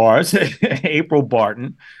friend of ours, April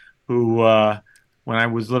Barton, who, when I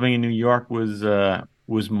was living in New York,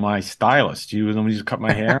 was my stylist. She was the one who used to cut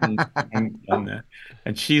my hair,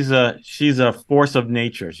 and she's a force of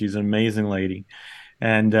nature. She's an amazing lady,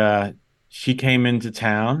 and she came into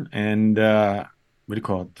town and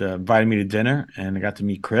invited me to dinner, and I got to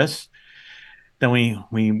meet Chris. Then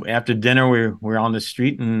we after dinner we're on the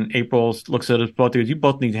street, and April looks at us both and goes, "You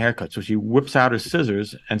both need haircuts." So she whips out her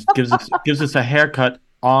scissors and gives us a haircut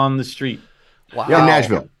on the street. Wow! Yeah, in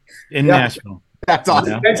Nashville. Nashville. That's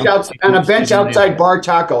awesome. On a bench outside Bar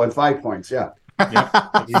Taco and 5 Points. Yeah.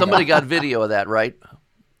 Somebody got video of that, right?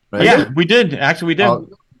 Yeah, we did. Actually, we did. Oh,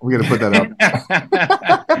 we got to put that up.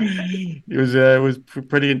 It was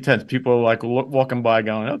pretty intense. People like walking by,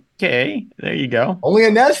 going, "Okay, there you go." Only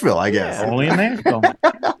in Nashville, I guess. Yeah, only in Nashville.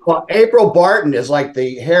 Well, April Barton is like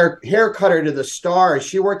the hair cutter to the stars.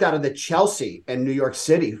 She worked out of the Chelsea in New York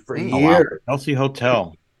City for years. Wow. Chelsea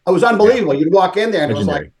Hotel. It was unbelievable. You'd walk in there and it was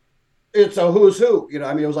like, it's a who's who. It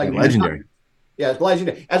was like legendary. Yeah, it's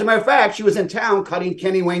legendary. As a matter of fact, she was in town cutting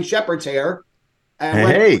Kenny Wayne Shepherd's hair. And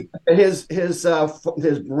went to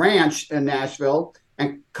his ranch in Nashville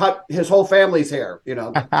and cut his whole family's hair.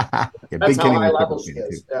 That's how high level she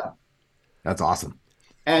is. Yeah, that's awesome.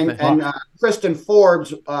 And Kristen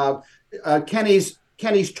Forbes, Kenny's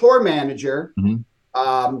tour manager.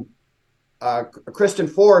 Mm-hmm. Kristen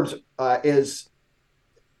Forbes is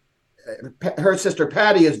her sister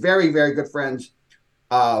Patty is very, very good friends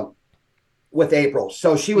with April,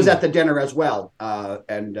 so she was at the dinner as well.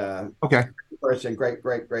 Okay. Person, great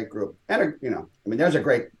group, and there's a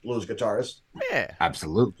great blues guitarist. Yeah,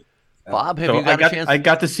 absolutely. Bob, have you got a chance? I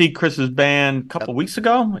got to see Chris's band a couple weeks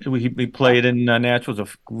ago. We played in Nashville. It was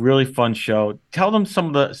a really fun show. Tell them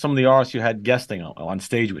some of the artists you had guesting on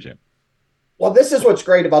stage with you. Well, this is what's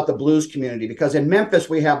great about the blues community, because in Memphis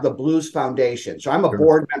we have the Blues Foundation. So I'm a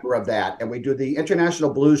board member of that, and we do the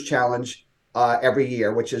International Blues Challenge every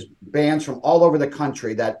year, which is bands from all over the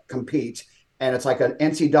country that compete. And it's like an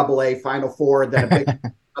NCAA Final Four,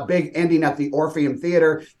 then a big ending at the Orpheum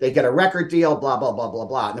Theater. They get a record deal, blah, blah, blah, blah,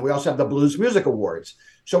 blah. And then we also have the Blues Music Awards.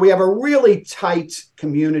 So we have a really tight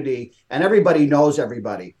community, and everybody knows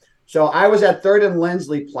everybody. So I was at 3rd and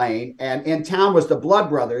Lindsley playing, and in town was the Blood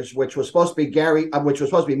Brothers, which was supposed to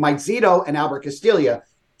be Mike Zito and Albert Castilla,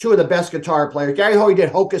 2 of the best guitar players. Gary Hoey did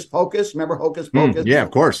Hocus Pocus. Remember Hocus Pocus? Yeah,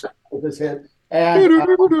 of course. This hit. And,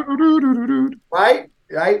 right?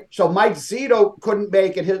 right? So Mike Zito couldn't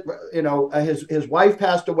make it. His wife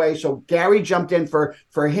passed away, so Gary jumped in for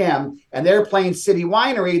him, and they're playing City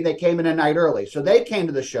Winery. And they came in a night early, so they came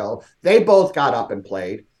to the show. They both got up and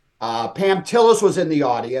played. Pam Tillis was in the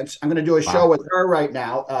audience. I'm going to do a show with her right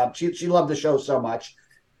now. She loved the show so much,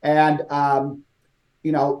 and I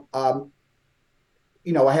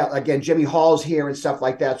have, again, Jimmy Hall's here and stuff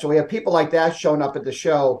like that. So we have people like that showing up at the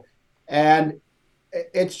show, and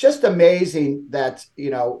it's just amazing that,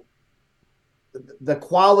 the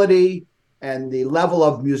quality and the level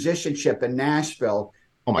of musicianship in Nashville.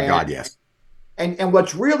 Oh my God, yes. And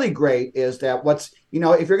what's really great is that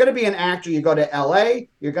if you're going to be an actor, you go to LA,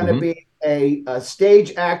 you're going to be a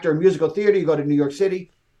stage actor, musical theater, you go to New York City.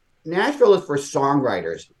 Nashville is for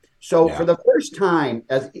songwriters. So for the first time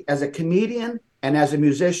as a comedian and as a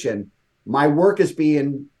musician, my work is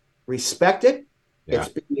being respected. Yeah.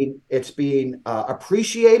 It's being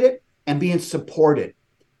appreciated and being supported.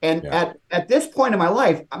 And at this point in my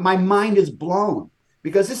life, my mind is blown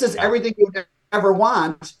because this is everything you would ever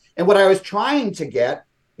want. And what I was trying to get,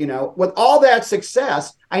 with all that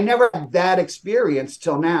success, I never had that experience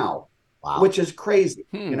till now, which is crazy.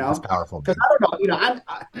 That's powerful. Because I don't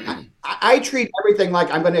know, I treat everything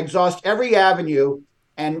like I'm going to exhaust every avenue,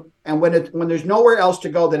 and when there's nowhere else to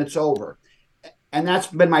go, then it's over. And that's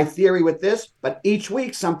been my theory with this. But each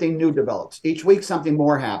week, something new develops. Each week, something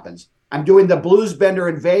more happens. I'm doing the Blues Bender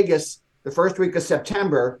in Vegas the first week of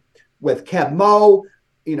September with Kev Moe,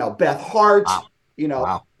 Beth Hart.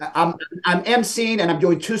 Wow. I'm emceeing and I'm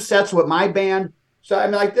doing 2 sets with my band. So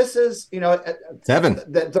I'm like, this is, 7.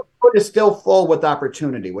 The road is still full with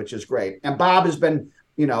opportunity, which is great. And Bob has been,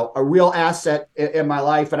 a real asset in my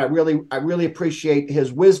life, and I really appreciate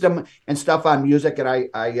his wisdom and stuff on music.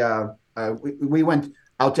 And we went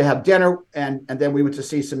out to have dinner, and then we went to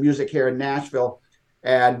see some music here in Nashville,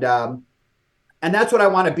 and that's what I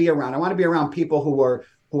want to be around. I want to be around people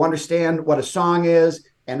who understand what a song is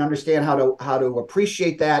and understand how to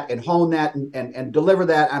appreciate that and hone that and deliver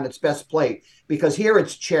that on its best plate. Because here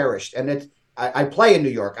it's cherished, and I play in New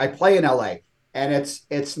York, I play in LA, and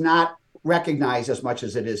it's not recognized as much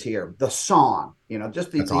as it is here. The song,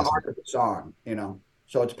 just the art of the song,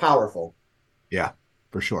 so it's powerful. Yeah,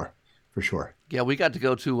 for sure. Yeah, we got to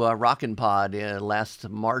go to Rockin' Pod last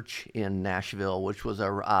March in Nashville, which was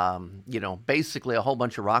basically a whole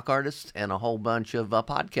bunch of rock artists and a whole bunch of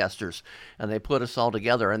podcasters, and they put us all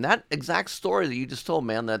together. And that exact story that you just told,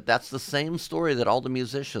 man, that's the same story that all the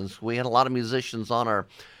musicians. We had a lot of musicians on our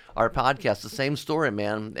podcast. The same story,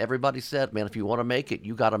 man. Everybody said, man, if you want to make it,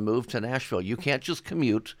 you got to move to Nashville. You can't just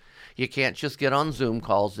commute. You can't just get on Zoom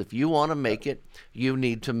calls. If you want to make it, you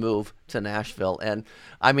need to move to Nashville. And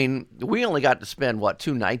I mean, we only got to spend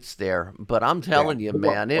 2 nights there, but I'm telling you,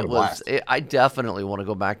 man, I definitely want to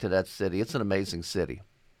go back to that city. It's an amazing city.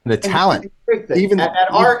 The talent, even at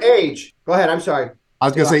our age. Go ahead. I'm sorry. I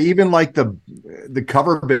was going to say, even like the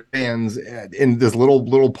cover bands in this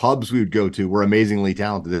little pubs we would go to were amazingly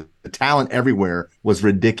talented. The talent everywhere was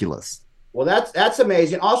ridiculous. Well, that's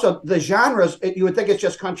amazing. Also, the genres, you would think it's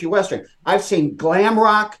just country western. I've seen glam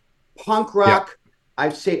rock, punk rock. Yeah.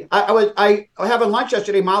 I've seen. I was having lunch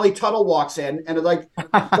yesterday. Molly Tuttle walks in, and like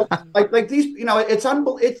these.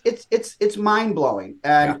 It's mind blowing.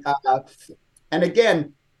 And and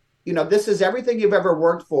again, this is everything you've ever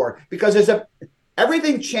worked for, because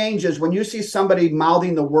everything changes when you see somebody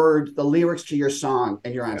mouthing the lyrics to your song,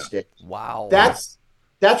 and you're on stage. Wow, that's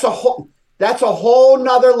a whole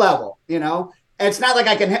nother level, And it's not like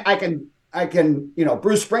I can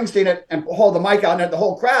Bruce Springsteen it and hold the mic out and the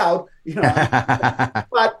whole crowd,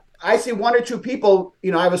 But I see 1 or 2 people,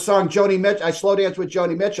 I have a song, Joni Mitchell, I slow dance with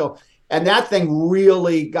Joni Mitchell, and that thing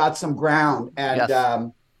really got some ground. And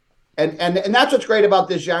and that's what's great about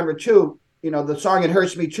this genre too. The song It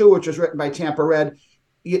Hurts Me Too, which was written by Tampa Red.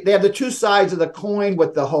 They have the 2 sides of the coin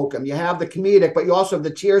with the hokum. You have the comedic, but you also have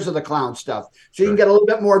the tears of the clown stuff. So you can get a little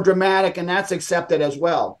bit more dramatic, and that's accepted as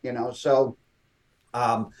well. So,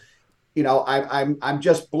 I'm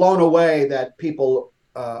just blown away that people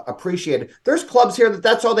appreciate it. There's clubs here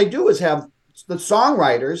that's all they do is have the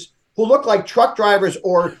songwriters who look like truck drivers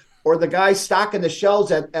or the guys stocking the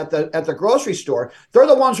shelves at the grocery store. They're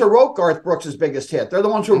the ones who wrote Garth Brooks' biggest hit. They're the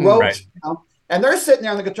ones who wrote, and they're sitting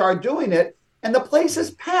there on the guitar doing it. And the place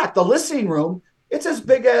is packed. The listening room, it's as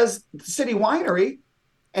big as City Winery.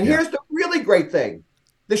 And here's the really great thing.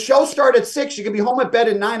 The show started at 6. You can be home at bed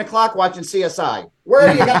at 9 o'clock watching CSI. Where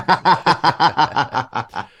are you going?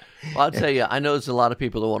 Well, I'll tell you, I know there's a lot of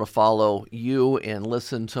people that want to follow you and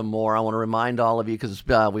listen to more. I want to remind all of you, because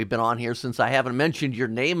we've been on here since I haven't mentioned your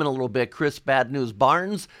name in a little bit, Chris Bad News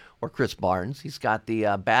Barnes. or Chris Barnes. He's got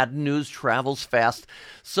the Bad News Travels Fast.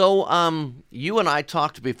 So you and I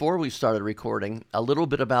talked before we started recording a little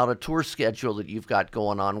bit about a tour schedule that you've got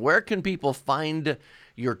going on. Where can people find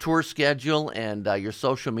your tour schedule and your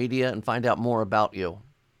social media and find out more about you?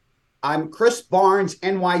 I'm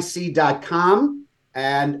chrisbarnesnyc.com,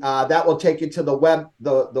 and that will take you to the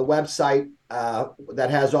website that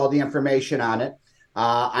has all the information on it.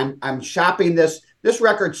 I'm shopping this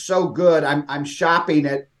record's so good. I'm shopping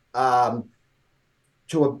it I'm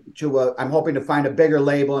hoping to find a bigger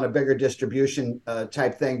label and a bigger distribution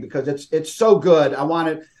type thing, because it's so good.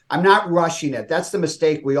 I'm not rushing it. That's the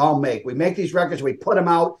mistake we all make. We make these records, we put them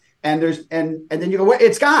out, and then you go,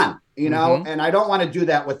 it's gone, and I don't want to do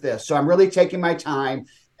that with this. So I'm really taking my time,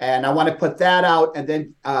 and I want to put that out. And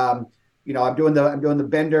then, I'm doing the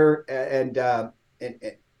Bender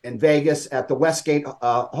in Vegas at the Westgate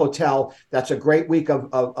Hotel. That's a great week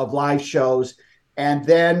of live shows. And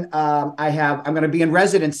then I'm going to be in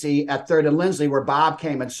residency at 3rd and Lindsley, where Bob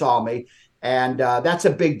came and saw me. And that's a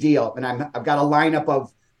big deal. And I've got a lineup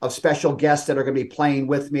of special guests that are going to be playing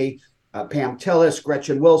with me. Pam Tillis,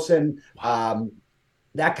 Gretchen Wilson,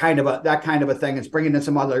 that kind of a thing. It's bringing in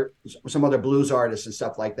some other blues artists and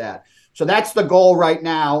stuff like that. So that's the goal right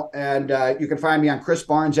now. And you can find me on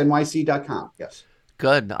chrisbarnesnyc.com. Yes.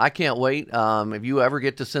 Good. I can't wait. If you ever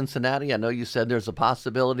get to Cincinnati, I know you said there's a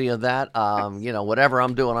possibility of that. Whatever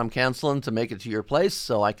I'm doing, I'm canceling to make it to your place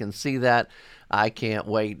so I can see that. I can't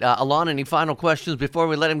wait. Alon, any final questions before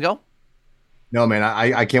we let him go? No, man,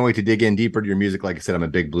 I can't wait to dig in deeper to your music. Like I said, I'm a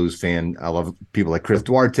big blues fan. I love people like Chris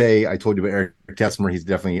Duarte. I told you about Eric Tesmer. He's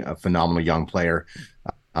definitely a phenomenal young player,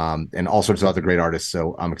 and all sorts of other great artists.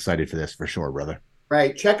 So I'm excited for this for sure, brother.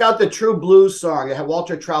 Right. Check out the True Blues song.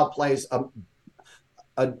 Walter Trout plays a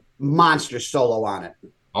monster solo on it.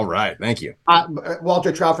 All right. Thank you.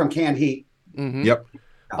 Walter Trout from Canned Heat. Mm-hmm. Yep.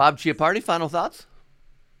 Bob Chiappardi, final thoughts?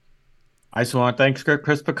 I just want to thank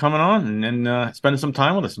Chris for coming on and spending some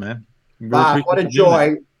time with us, man. Bob, what a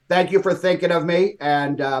joy. Thank you for thinking of me.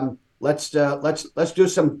 And let's do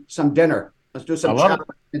some dinner. Let's do some chocolate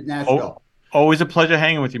in Nashville. Always a pleasure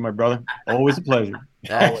hanging with you, my brother. Always a pleasure.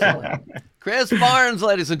 Excellent. Chris Barnes,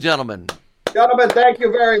 ladies and gentlemen. Gentlemen, thank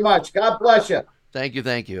you very much. God bless you. Thank you.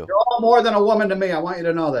 You're all more than a woman to me. I want you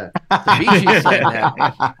to know that.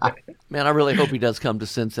 Man, I really hope he does come to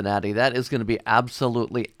Cincinnati. That is going to be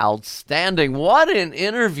absolutely outstanding. What an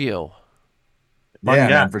interview. Yeah,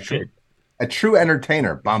 man, for sure. A true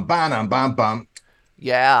entertainer. Bum, bum, bum, bum.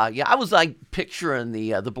 Yeah. I was like picturing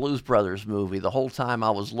the Blues Brothers movie the whole time I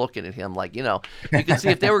was looking at him. Like, you can see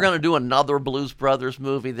if they were going to do another Blues Brothers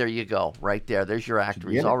movie, there you go. Right there. There's your actor.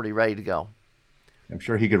 He's already ready to go. I'm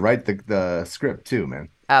sure he could write the script too, man.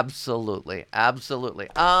 Absolutely.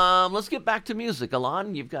 Let's get back to music.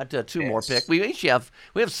 Alon, you've got two more picks. We have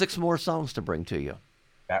 6 more songs to bring to you.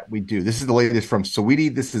 That we do. This is the latest from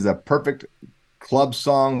Saweetie. This is a perfect club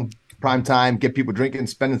song, prime time, get people drinking,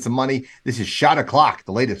 spending some money. This is Shot O'Clock,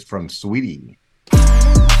 the latest from Saweetie.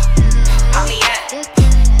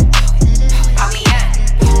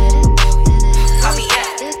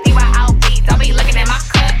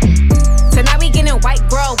 White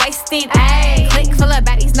girl wasted, ayy. Click full of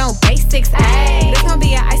baddies, no basics, ayy. This gon'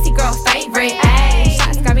 be an icy girl favorite, ayy.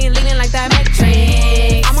 Shots got me leaning like the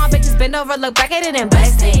Matrix. I'm all bitches bend over, look back at it and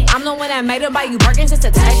bless it. I'm the one that made it by you working just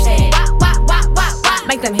to touch it. Wop.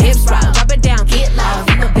 Make them hips rock, drop it down, get low.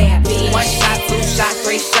 You a bad bitch. 1 shot, 2 shot,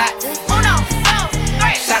 3 shots. 1, 2,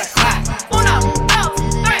 3. Shot o'clock. 1, 2,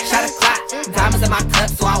 3. Shot o'clock. Diamonds in my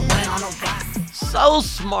cup, so I went on a rock. So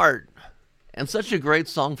smart. And such a great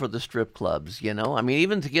song for the strip clubs, I mean,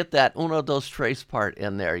 even to get that uno, dos, tres part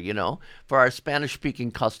in there, for our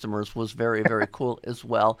Spanish-speaking customers was very, very cool as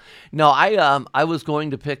well. No, I was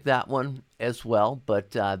going to pick that one as well,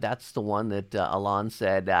 but that's the one that Alon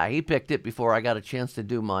said. He picked it before I got a chance to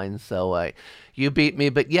do mine, so you beat me.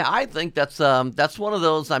 But yeah, I think that's one of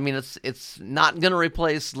those. I mean, it's not going to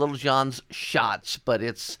replace Little John's Shots, but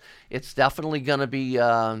it's definitely going to be.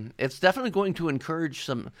 It's definitely going to encourage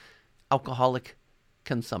some alcoholic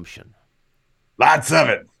consumption. Lots of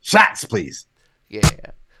it. Shots, please. Yeah.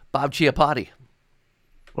 Bob Chiappardi.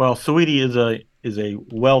 Well, Saweetie is a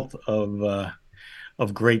wealth of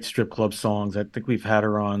great strip club songs. I think we've had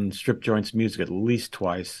her on Strip Joints Music at least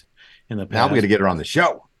twice in the past. Now we got to get her on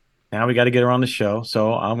the show.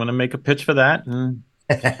 So I'm going to make a pitch for that. And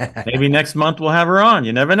maybe next month we'll have her on.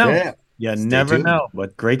 You never know. Yeah. You never know.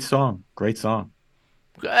 But great song.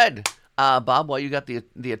 Good. Bob, while you got the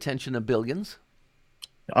attention of billions.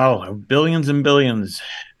 Oh, billions and billions.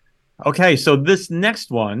 Okay, so this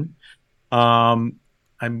next one, I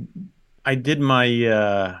did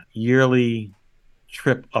my yearly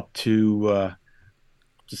trip up to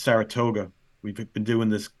Saratoga. We've been doing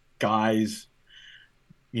this guys,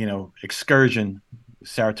 excursion,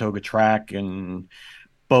 Saratoga track, and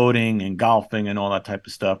boating and golfing and all that type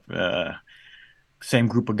of stuff. Same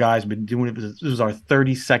group of guys been doing it. This was our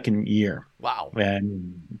 32nd year. Wow.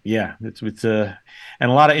 And yeah, it's and a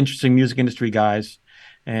lot of interesting music industry guys.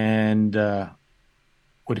 And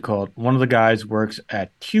what do you call it? One of the guys works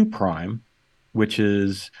at Q Prime, which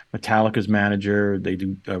is Metallica's manager. They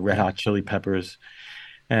do Red Hot Chili Peppers.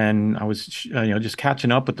 And I was, just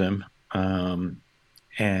catching up with them.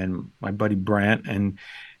 And my buddy Brant, and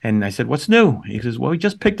I said, "What's new?" He says, "Well, we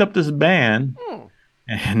just picked up this band."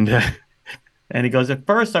 And he goes, "At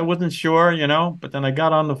first I wasn't sure, but then I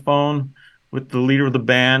got on the phone with the leader of the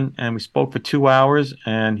band and we spoke for 2 hours,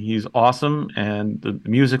 and he's awesome and the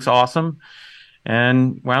music's awesome,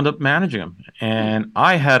 and wound up managing him." And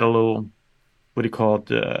I had a little, what do you call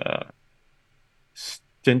it,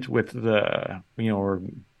 stint with the, or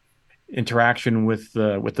interaction with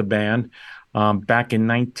the band back in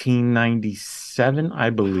 1997, I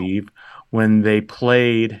believe, when they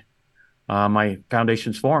played my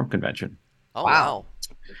Foundations Forum convention. Oh, wow.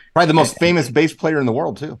 Probably the most famous bass player in the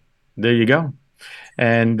world, too. There you go.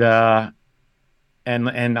 And I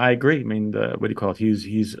agree. I mean, what do you call it?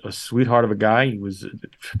 He's a sweetheart of a guy. He was a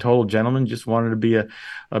total gentleman, just wanted to be a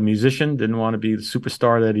musician, didn't want to be the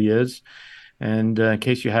superstar that he is. And in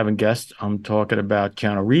case you haven't guessed, I'm talking about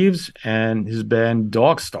Keanu Reeves and his band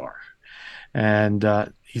Dogstar. And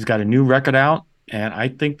he's got a new record out. And I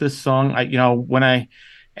think this song,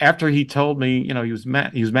 after he told me, he was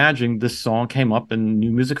managing, this song came up in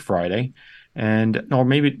New Music Friday,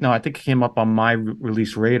 I think it came up on my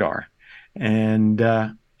release radar, and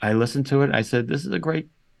I listened to it. I said, "This is a great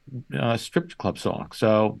strip club song."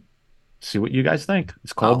 So, see what you guys think.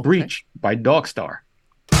 It's called "Breach" by Dogstar.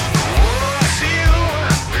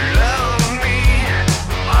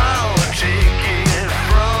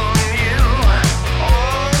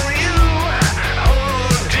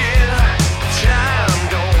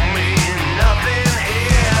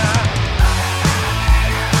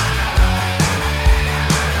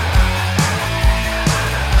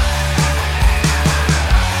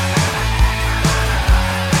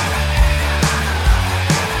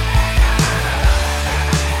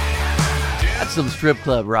 Some strip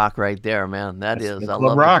club rock right there, man. That's I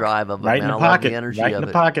love rock. The drive of it, right man. In the I pocket. love the energy right of in the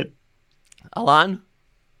it. pocket. Alon?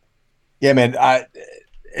 Yeah, man.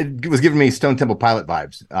 It was giving me Stone Temple Pilot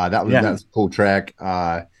vibes. That was a cool track.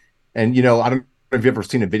 And I don't know if you've ever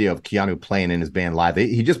seen a video of Keanu playing in his band live.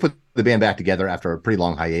 He just put the band back together after a pretty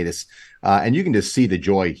long hiatus, and you can just see the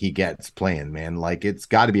joy he gets playing, man. Like, it's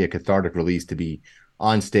got to be a cathartic release to be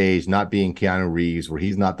on stage, not being Keanu Reeves, where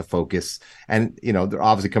he's not the focus. And, they're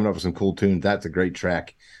obviously coming up with some cool tunes. That's a great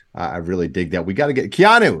track. I really dig that. We got to get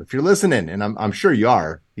Keanu, if you're listening, and I'm sure you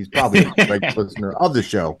are. He's probably a great listener of the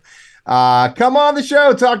show. Come on the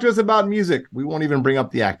show. Talk to us about music. We won't even bring up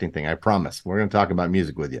the acting thing. I promise. We're going to talk about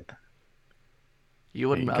music with you. You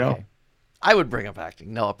wouldn't. There you Okay. go. I would bring up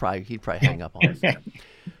acting. No, he'd probably hang up on us.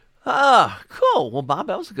 Cool. Well, Bob,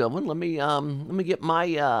 that was a good one. Let me get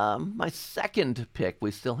my my second pick.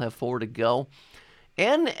 We still have 4 to go.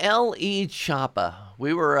 NLE Choppa.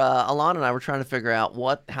 We were Alon and I were trying to figure out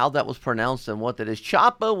how that was pronounced and what that is.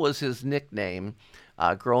 Choppa was his nickname.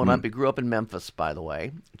 Growing up, he grew up in Memphis, by the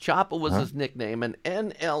way. Choppa was his nickname, and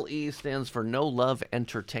NLE stands for No Love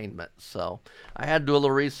Entertainment. So I had to do a little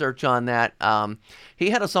research on that. He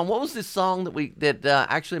had a song. What was this song that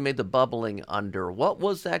actually made the bubbling under? What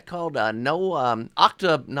was that called?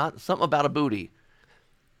 Not something about a booty.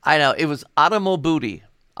 I know it was Automobooty.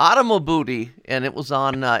 Booty, and it was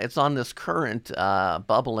on. It's on this current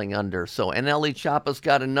bubbling under. So NLE Choppa's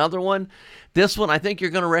got another one. This one, I think you're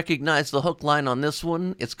going to recognize the hook line on this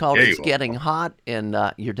one. It's called "It's Getting Hot," and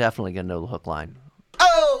you're definitely going to know the hook line.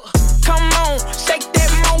 Oh, come on, shake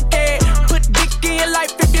that monkey. Put dick in your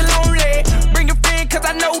life if you're lonely. Bring a friend, cause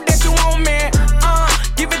I know that you want me.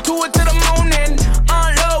 Give it to it to the morning.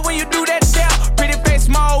 Love when you do that step. Pretty face,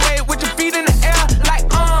 small way, with your feet in the air. Like,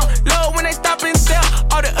 love when they stop and stare.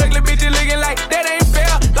 All the ugly bitches looking like that ain't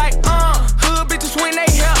fair. Like, hood bitches when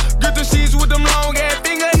they hair. Get the sheets with them long ass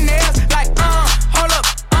fingernails. Like, hold up,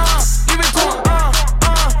 give it to 'em,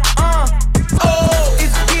 Oh,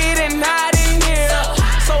 it's getting hot in here.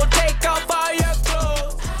 So take off all your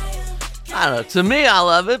clothes. I don't know. To me, I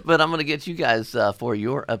love it, but I'm going to get you guys for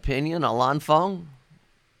your opinion. Alon Fong?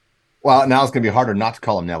 Well, now it's going to be harder not to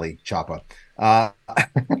call him Nelly Choppa.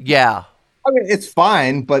 Yeah. I mean, it's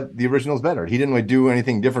fine, but the original's better. He didn't really do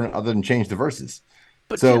anything different other than change the verses.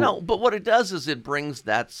 But So- but what it does is it brings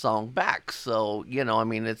that song back. So, I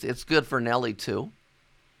mean, it's good for Nelly too.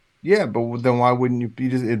 Yeah, but then why wouldn't you?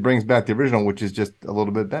 It brings back the original, which is just a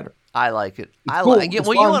little bit better. I like it. I cool. like it. It's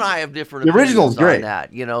Well, fun. you and I have different. The original's opinions great. on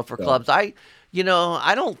that. You know, for So. clubs, I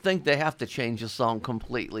don't think they have to change a song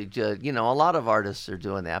completely. A lot of artists are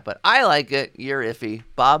doing that, but I like it. You're iffy,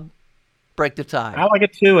 Bob. Break the tie. I like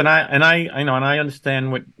it too, and I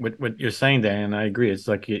understand what you're saying, Dan, and I agree. It's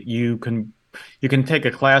like you can take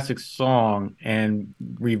a classic song and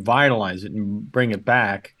revitalize it and bring it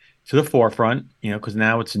back to the forefront, because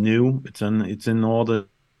now it's new. It's in all the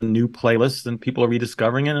new playlists, and people are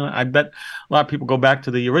rediscovering it. And I bet a lot of people go back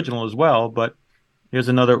to the original as well. But here's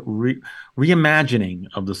another reimagining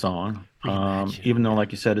of the song, even though,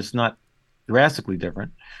 like you said, it's not drastically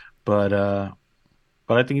different. But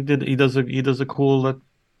I think he does a cool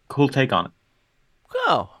take on it.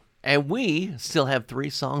 Oh, and we still have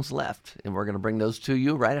 3 songs left, and we're going to bring those to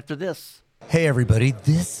you right after this. Hey everybody,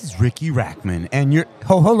 this is Ricky Rackman, and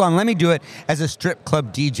hold on, let me do it as a strip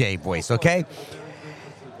club DJ voice, okay?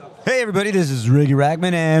 Hey everybody, this is Ricky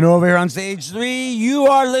Rackman, and over here on stage 3, you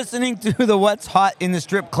are listening to the What's Hot in the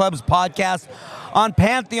Strip Clubs podcast on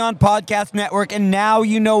Pantheon Podcast Network, and now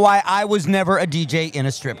you know why I was never a DJ in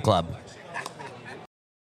a strip club.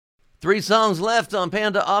 3 songs left on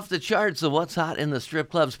Panda Off the Charts of What's Hot in the Strip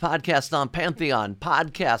Clubs podcast on Pantheon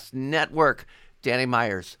Podcast Network. Danny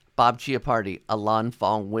Myers, Bob Chiappardi, Alon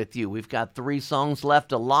Fong with you. We've got 3 songs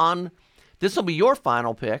left. Alon, this will be your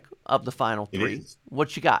final pick of the final 3.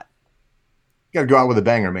 What you got? Got to go out with a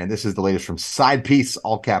banger, man. This is the latest from Side Piece,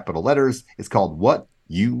 all capital letters. It's called What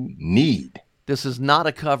You Need. This is not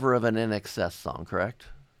a cover of an NXS song, correct?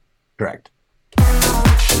 Correct.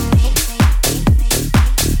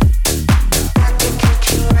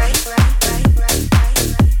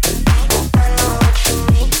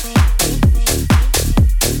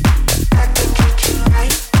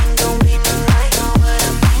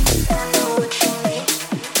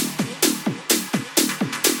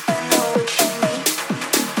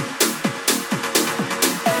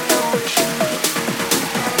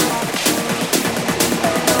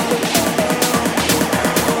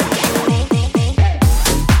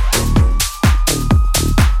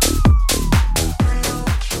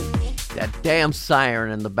 Damn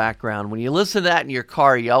siren in the background. When you listen to that in your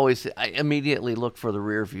car, I immediately look for the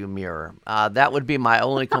rear view mirror. That would be my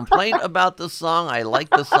only complaint about the song. I like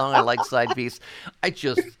the song. I like Side Piece.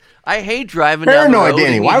 I hate driving down the road.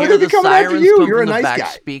 Danny. And Why would hear they be the coming after sirens you? come You're from a the nice back guy.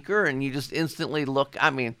 speaker, and you just instantly look. I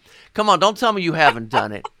mean, come on, don't tell me you haven't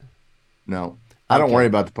done it. No, I don't worry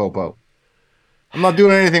about the popo. I'm not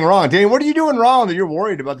doing anything wrong. Danny, what are you doing wrong that you're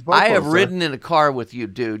worried about the popo? I have sir? ridden in a car with you,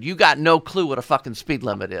 dude. You got no clue what a fucking speed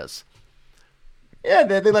limit is. Yeah,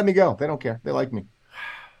 they let me go. They don't care. They like me.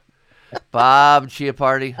 Bob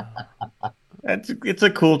Chiappardi. It's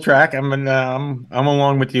a cool track. I'm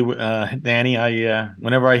along with you, Danny.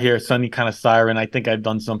 Whenever I hear Sunny kind of siren, I think I've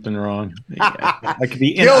done something wrong. I could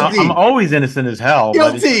be Guilty. I'm always innocent as hell.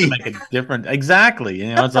 Guilty. But it doesn't make a difference. Exactly.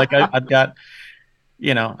 It's like I've got.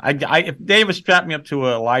 If David strapped me up to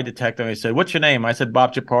a lie detector and he said, "What's your name?" I said,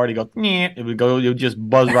 "Bob Chiappardi." He goes, "Nyeh." It would just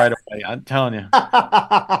buzz right away. I'm telling you.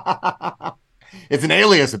 It's an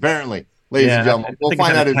alias, apparently, ladies and gentlemen. We'll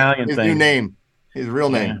find out his new name, his real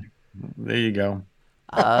name. There you go.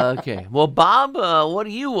 Okay. Well, Bob, what are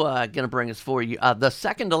you going to bring us for? You the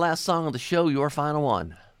second to last song of the show, your final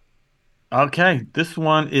one. Okay. This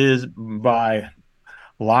one is by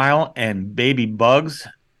Lyle and Baby Bugs.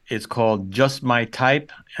 It's called Just My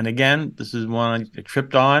Type. And again, this is one I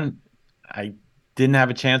tripped on. I didn't have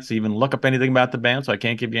a chance to even look up anything about the band, so I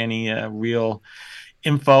can't give you any real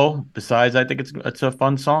info. Besides, I think it's a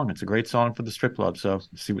fun song. It's a great song for the strip club. So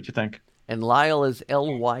see what you think. And Lyle is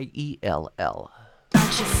Lyell.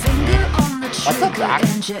 What's up, Doc?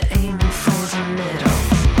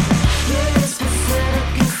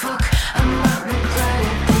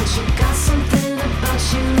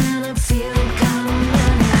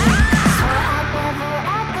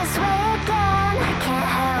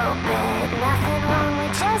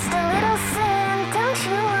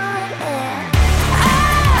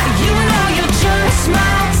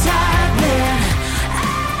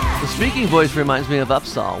 The speaking voice reminds me of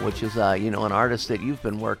Upsall, which is an artist that you've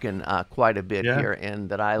been working quite a bit here, and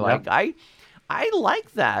that I like. Yep. I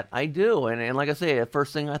like that. I do. And like I say, the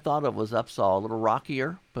first thing I thought of was Upsall, a little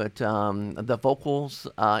rockier, but the vocals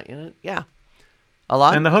in it, yeah. A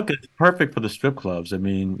lot. And the hook is perfect for the strip clubs. I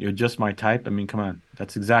mean, you're just my type. I mean, come on.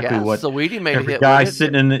 That's exactly what Saweetie made every a hit guy with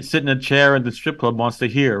it. sitting in a chair at the strip club wants to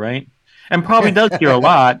hear, right? And probably does hear a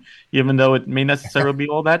lot, even though it may necessarily be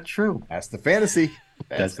all that true. That's the fantasy.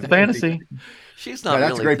 That's the fantasy. She's not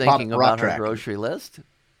that's a really great pop thinking rock about her track. grocery list.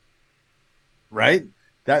 Right?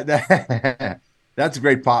 That That's a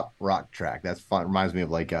great pop rock track. That's fun. Reminds me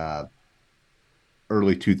of like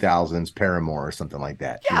early 2000s Paramore or something like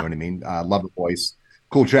that. Yeah. You know what I mean? Love the voice.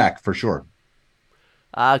 Cool track for sure.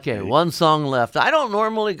 Okay, one song left. I don't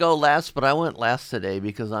normally go last, but I went last today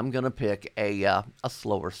because I'm going to pick a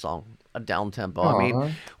slower song, a down tempo. I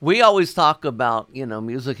mean, we always talk about,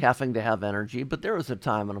 music having to have energy, but there is a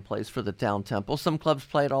time and a place for the down tempo. Some clubs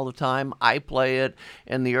play it all the time. I play it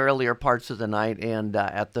in the earlier parts of the night and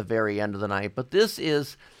at the very end of the night. But this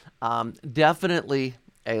is definitely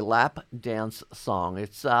a lap dance song.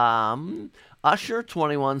 It's Usher,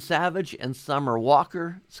 21 Savage, and Summer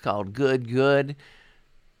Walker. It's called Good Good.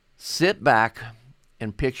 Sit back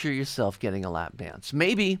and picture yourself getting a lap dance.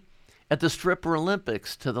 Maybe at the Stripper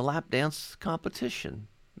Olympics to the lap dance competition.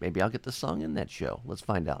 Maybe I'll get the song in that show. Let's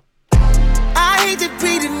find out. I hate that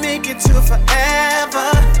we didn't make it to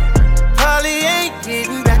forever. Probably ain't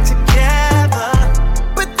getting back together.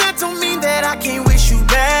 But that don't mean that I can't wish you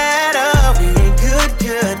better. We ain't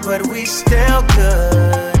good, but we still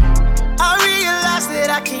good. I realize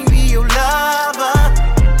that I can't be your lover.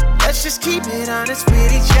 Let's just keep it honest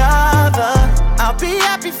with each other. I'll be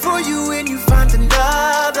happy for you when you find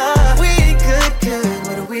another. We ain't good,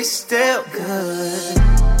 but we still good.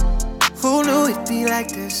 Who knew it'd be like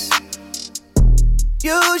this?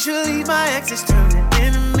 Usually my exes turn to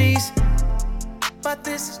enemies, but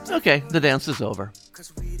this is okay. The dance is over.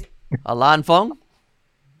 Alan Fong?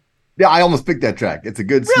 Yeah, I almost picked that track. It's a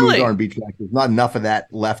good, smooth Really? R&B track. There's not enough of that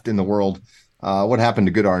left in the world. What happened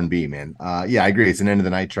to good R&B, man? Yeah, I agree. It's an end of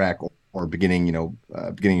the night track or beginning,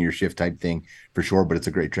 beginning of your shift type thing for sure. But it's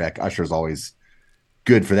a great track. Usher's always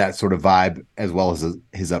good for that sort of vibe as well as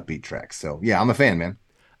his upbeat tracks. So yeah, I'm a fan, man.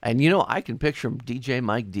 And I can picture DJ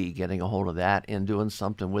Mike D getting a hold of that and doing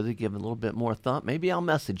something with it, giving a little bit more thought. Maybe I'll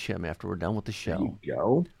message him after we're done with the show. There you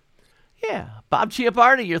go. Yeah. Bob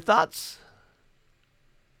Chiappardi, your thoughts?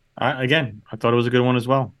 I thought it was a good one as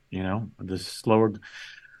well. This slower,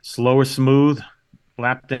 smooth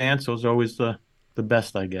lap dance was always the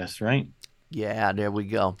best, I guess, right? Yeah, there we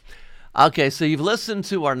go. Okay, so you've listened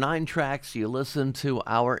to our 9 tracks. You listened to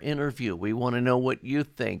our interview. We want to know what you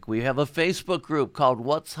think. We have a Facebook group called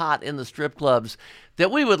What's Hot in the Strip Clubs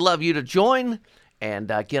that we would love you to join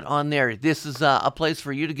and get on there. This is a place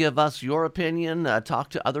for you to give us your opinion, talk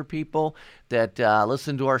to other people that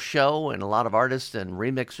listen to our show, and a lot of artists and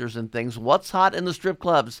remixers and things. What's Hot in the Strip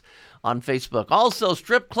Clubs on Facebook. Also,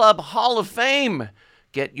 Strip Club Hall of Fame.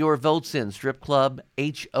 Get your votes in,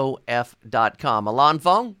 stripclubhof.com. Alan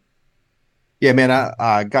Fong? Yeah, man,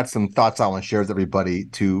 I got some thoughts I want to share with everybody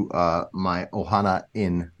to my ohana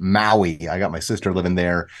in Maui. I got my sister living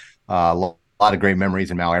there. A lot of great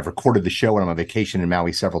memories in Maui. I've recorded the show when I'm on vacation in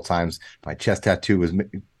Maui several times. My chest tattoo was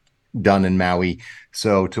done in Maui.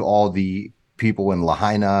 So to all the people in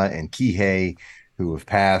Lahaina and Kihei who have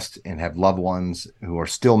passed and have loved ones who are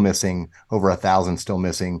still missing, over 1,000 still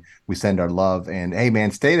missing, we send our love. And hey,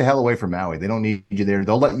 man, stay the hell away from Maui. They don't need you there.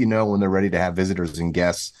 They'll let you know when they're ready to have visitors and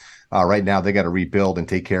guests. Right now, they got to rebuild and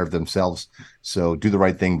take care of themselves. So do the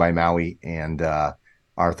right thing by Maui. And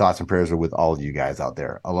our thoughts and prayers are with all of you guys out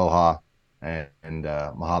there. Aloha and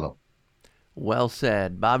mahalo. Well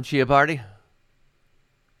said. Bob Chiappardi?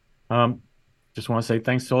 Just want to say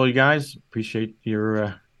thanks to all you guys. Appreciate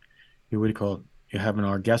your what do you call it? You having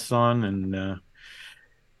our guests on and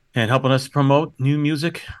helping us promote new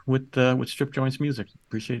music with Strip Joints Music.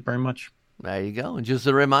 Appreciate it very much. There you go. And just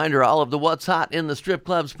a reminder, all of the What's Hot in the Strip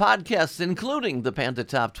Clubs podcasts, including the Panda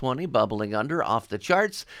Top 20, Bubbling Under, Off the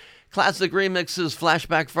Charts, Classic Remixes,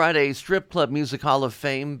 Flashback Friday, Strip Club Music Hall of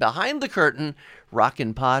Fame, Behind the Curtain,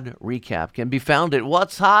 Rockin' Pod Recap, can be found at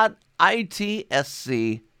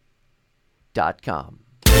what'shotitsc.com.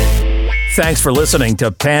 Thanks for listening to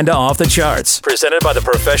Panda Off the Charts, presented by the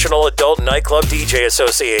Professional Adult Nightclub DJ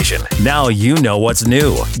Association. Now you know what's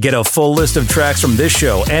new. Get a full list of tracks from this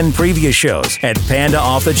show and previous shows at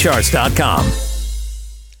pandaoffthecharts.com.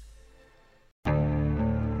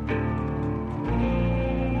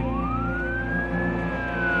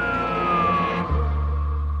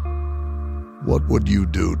 What would you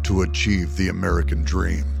do to achieve the American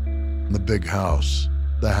dream? The big house,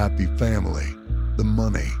 the happy family, the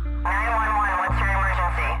money. 911, what's your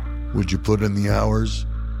emergency? Would you put in the hours?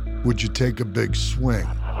 Would you take a big swing?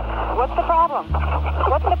 What's the problem?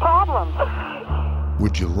 What's the problem?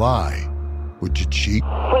 Would you lie? Would you cheat?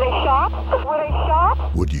 Were they shot? Were they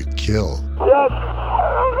shot? Would you kill? Yes.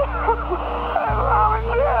 My mom is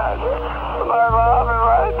dead. My mom is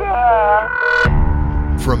right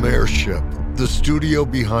there. From Airship, the studio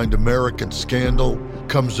behind American Scandal,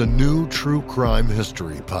 comes a new true crime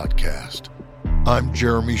history podcast. I'm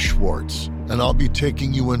Jeremy Schwartz, and I'll be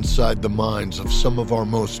taking you inside the minds of some of our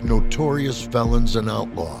most notorious felons and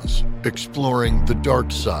outlaws, exploring the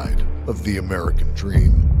dark side of the American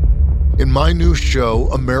dream. In my new show,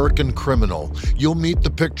 American Criminal, you'll meet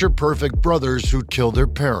the picture-perfect brothers who killed their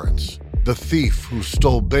parents, the thief who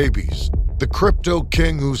stole babies, the crypto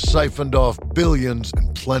king who siphoned off billions,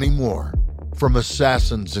 and plenty more. From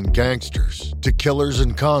assassins and gangsters to killers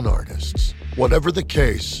and con artists. Whatever the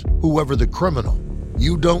case, whoever the criminal,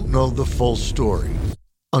 you don't know the full story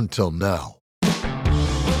until now.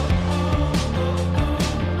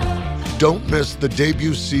 Don't miss the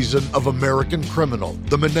debut season of American Criminal,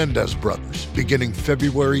 The Menendez Brothers, beginning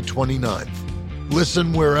February 29th.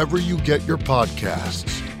 Listen wherever you get your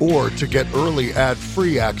podcasts, or to get early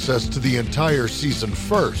ad-free access to the entire season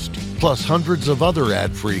first, plus hundreds of other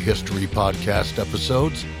ad-free history podcast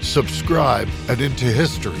episodes, subscribe at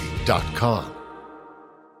IntoHistory.com.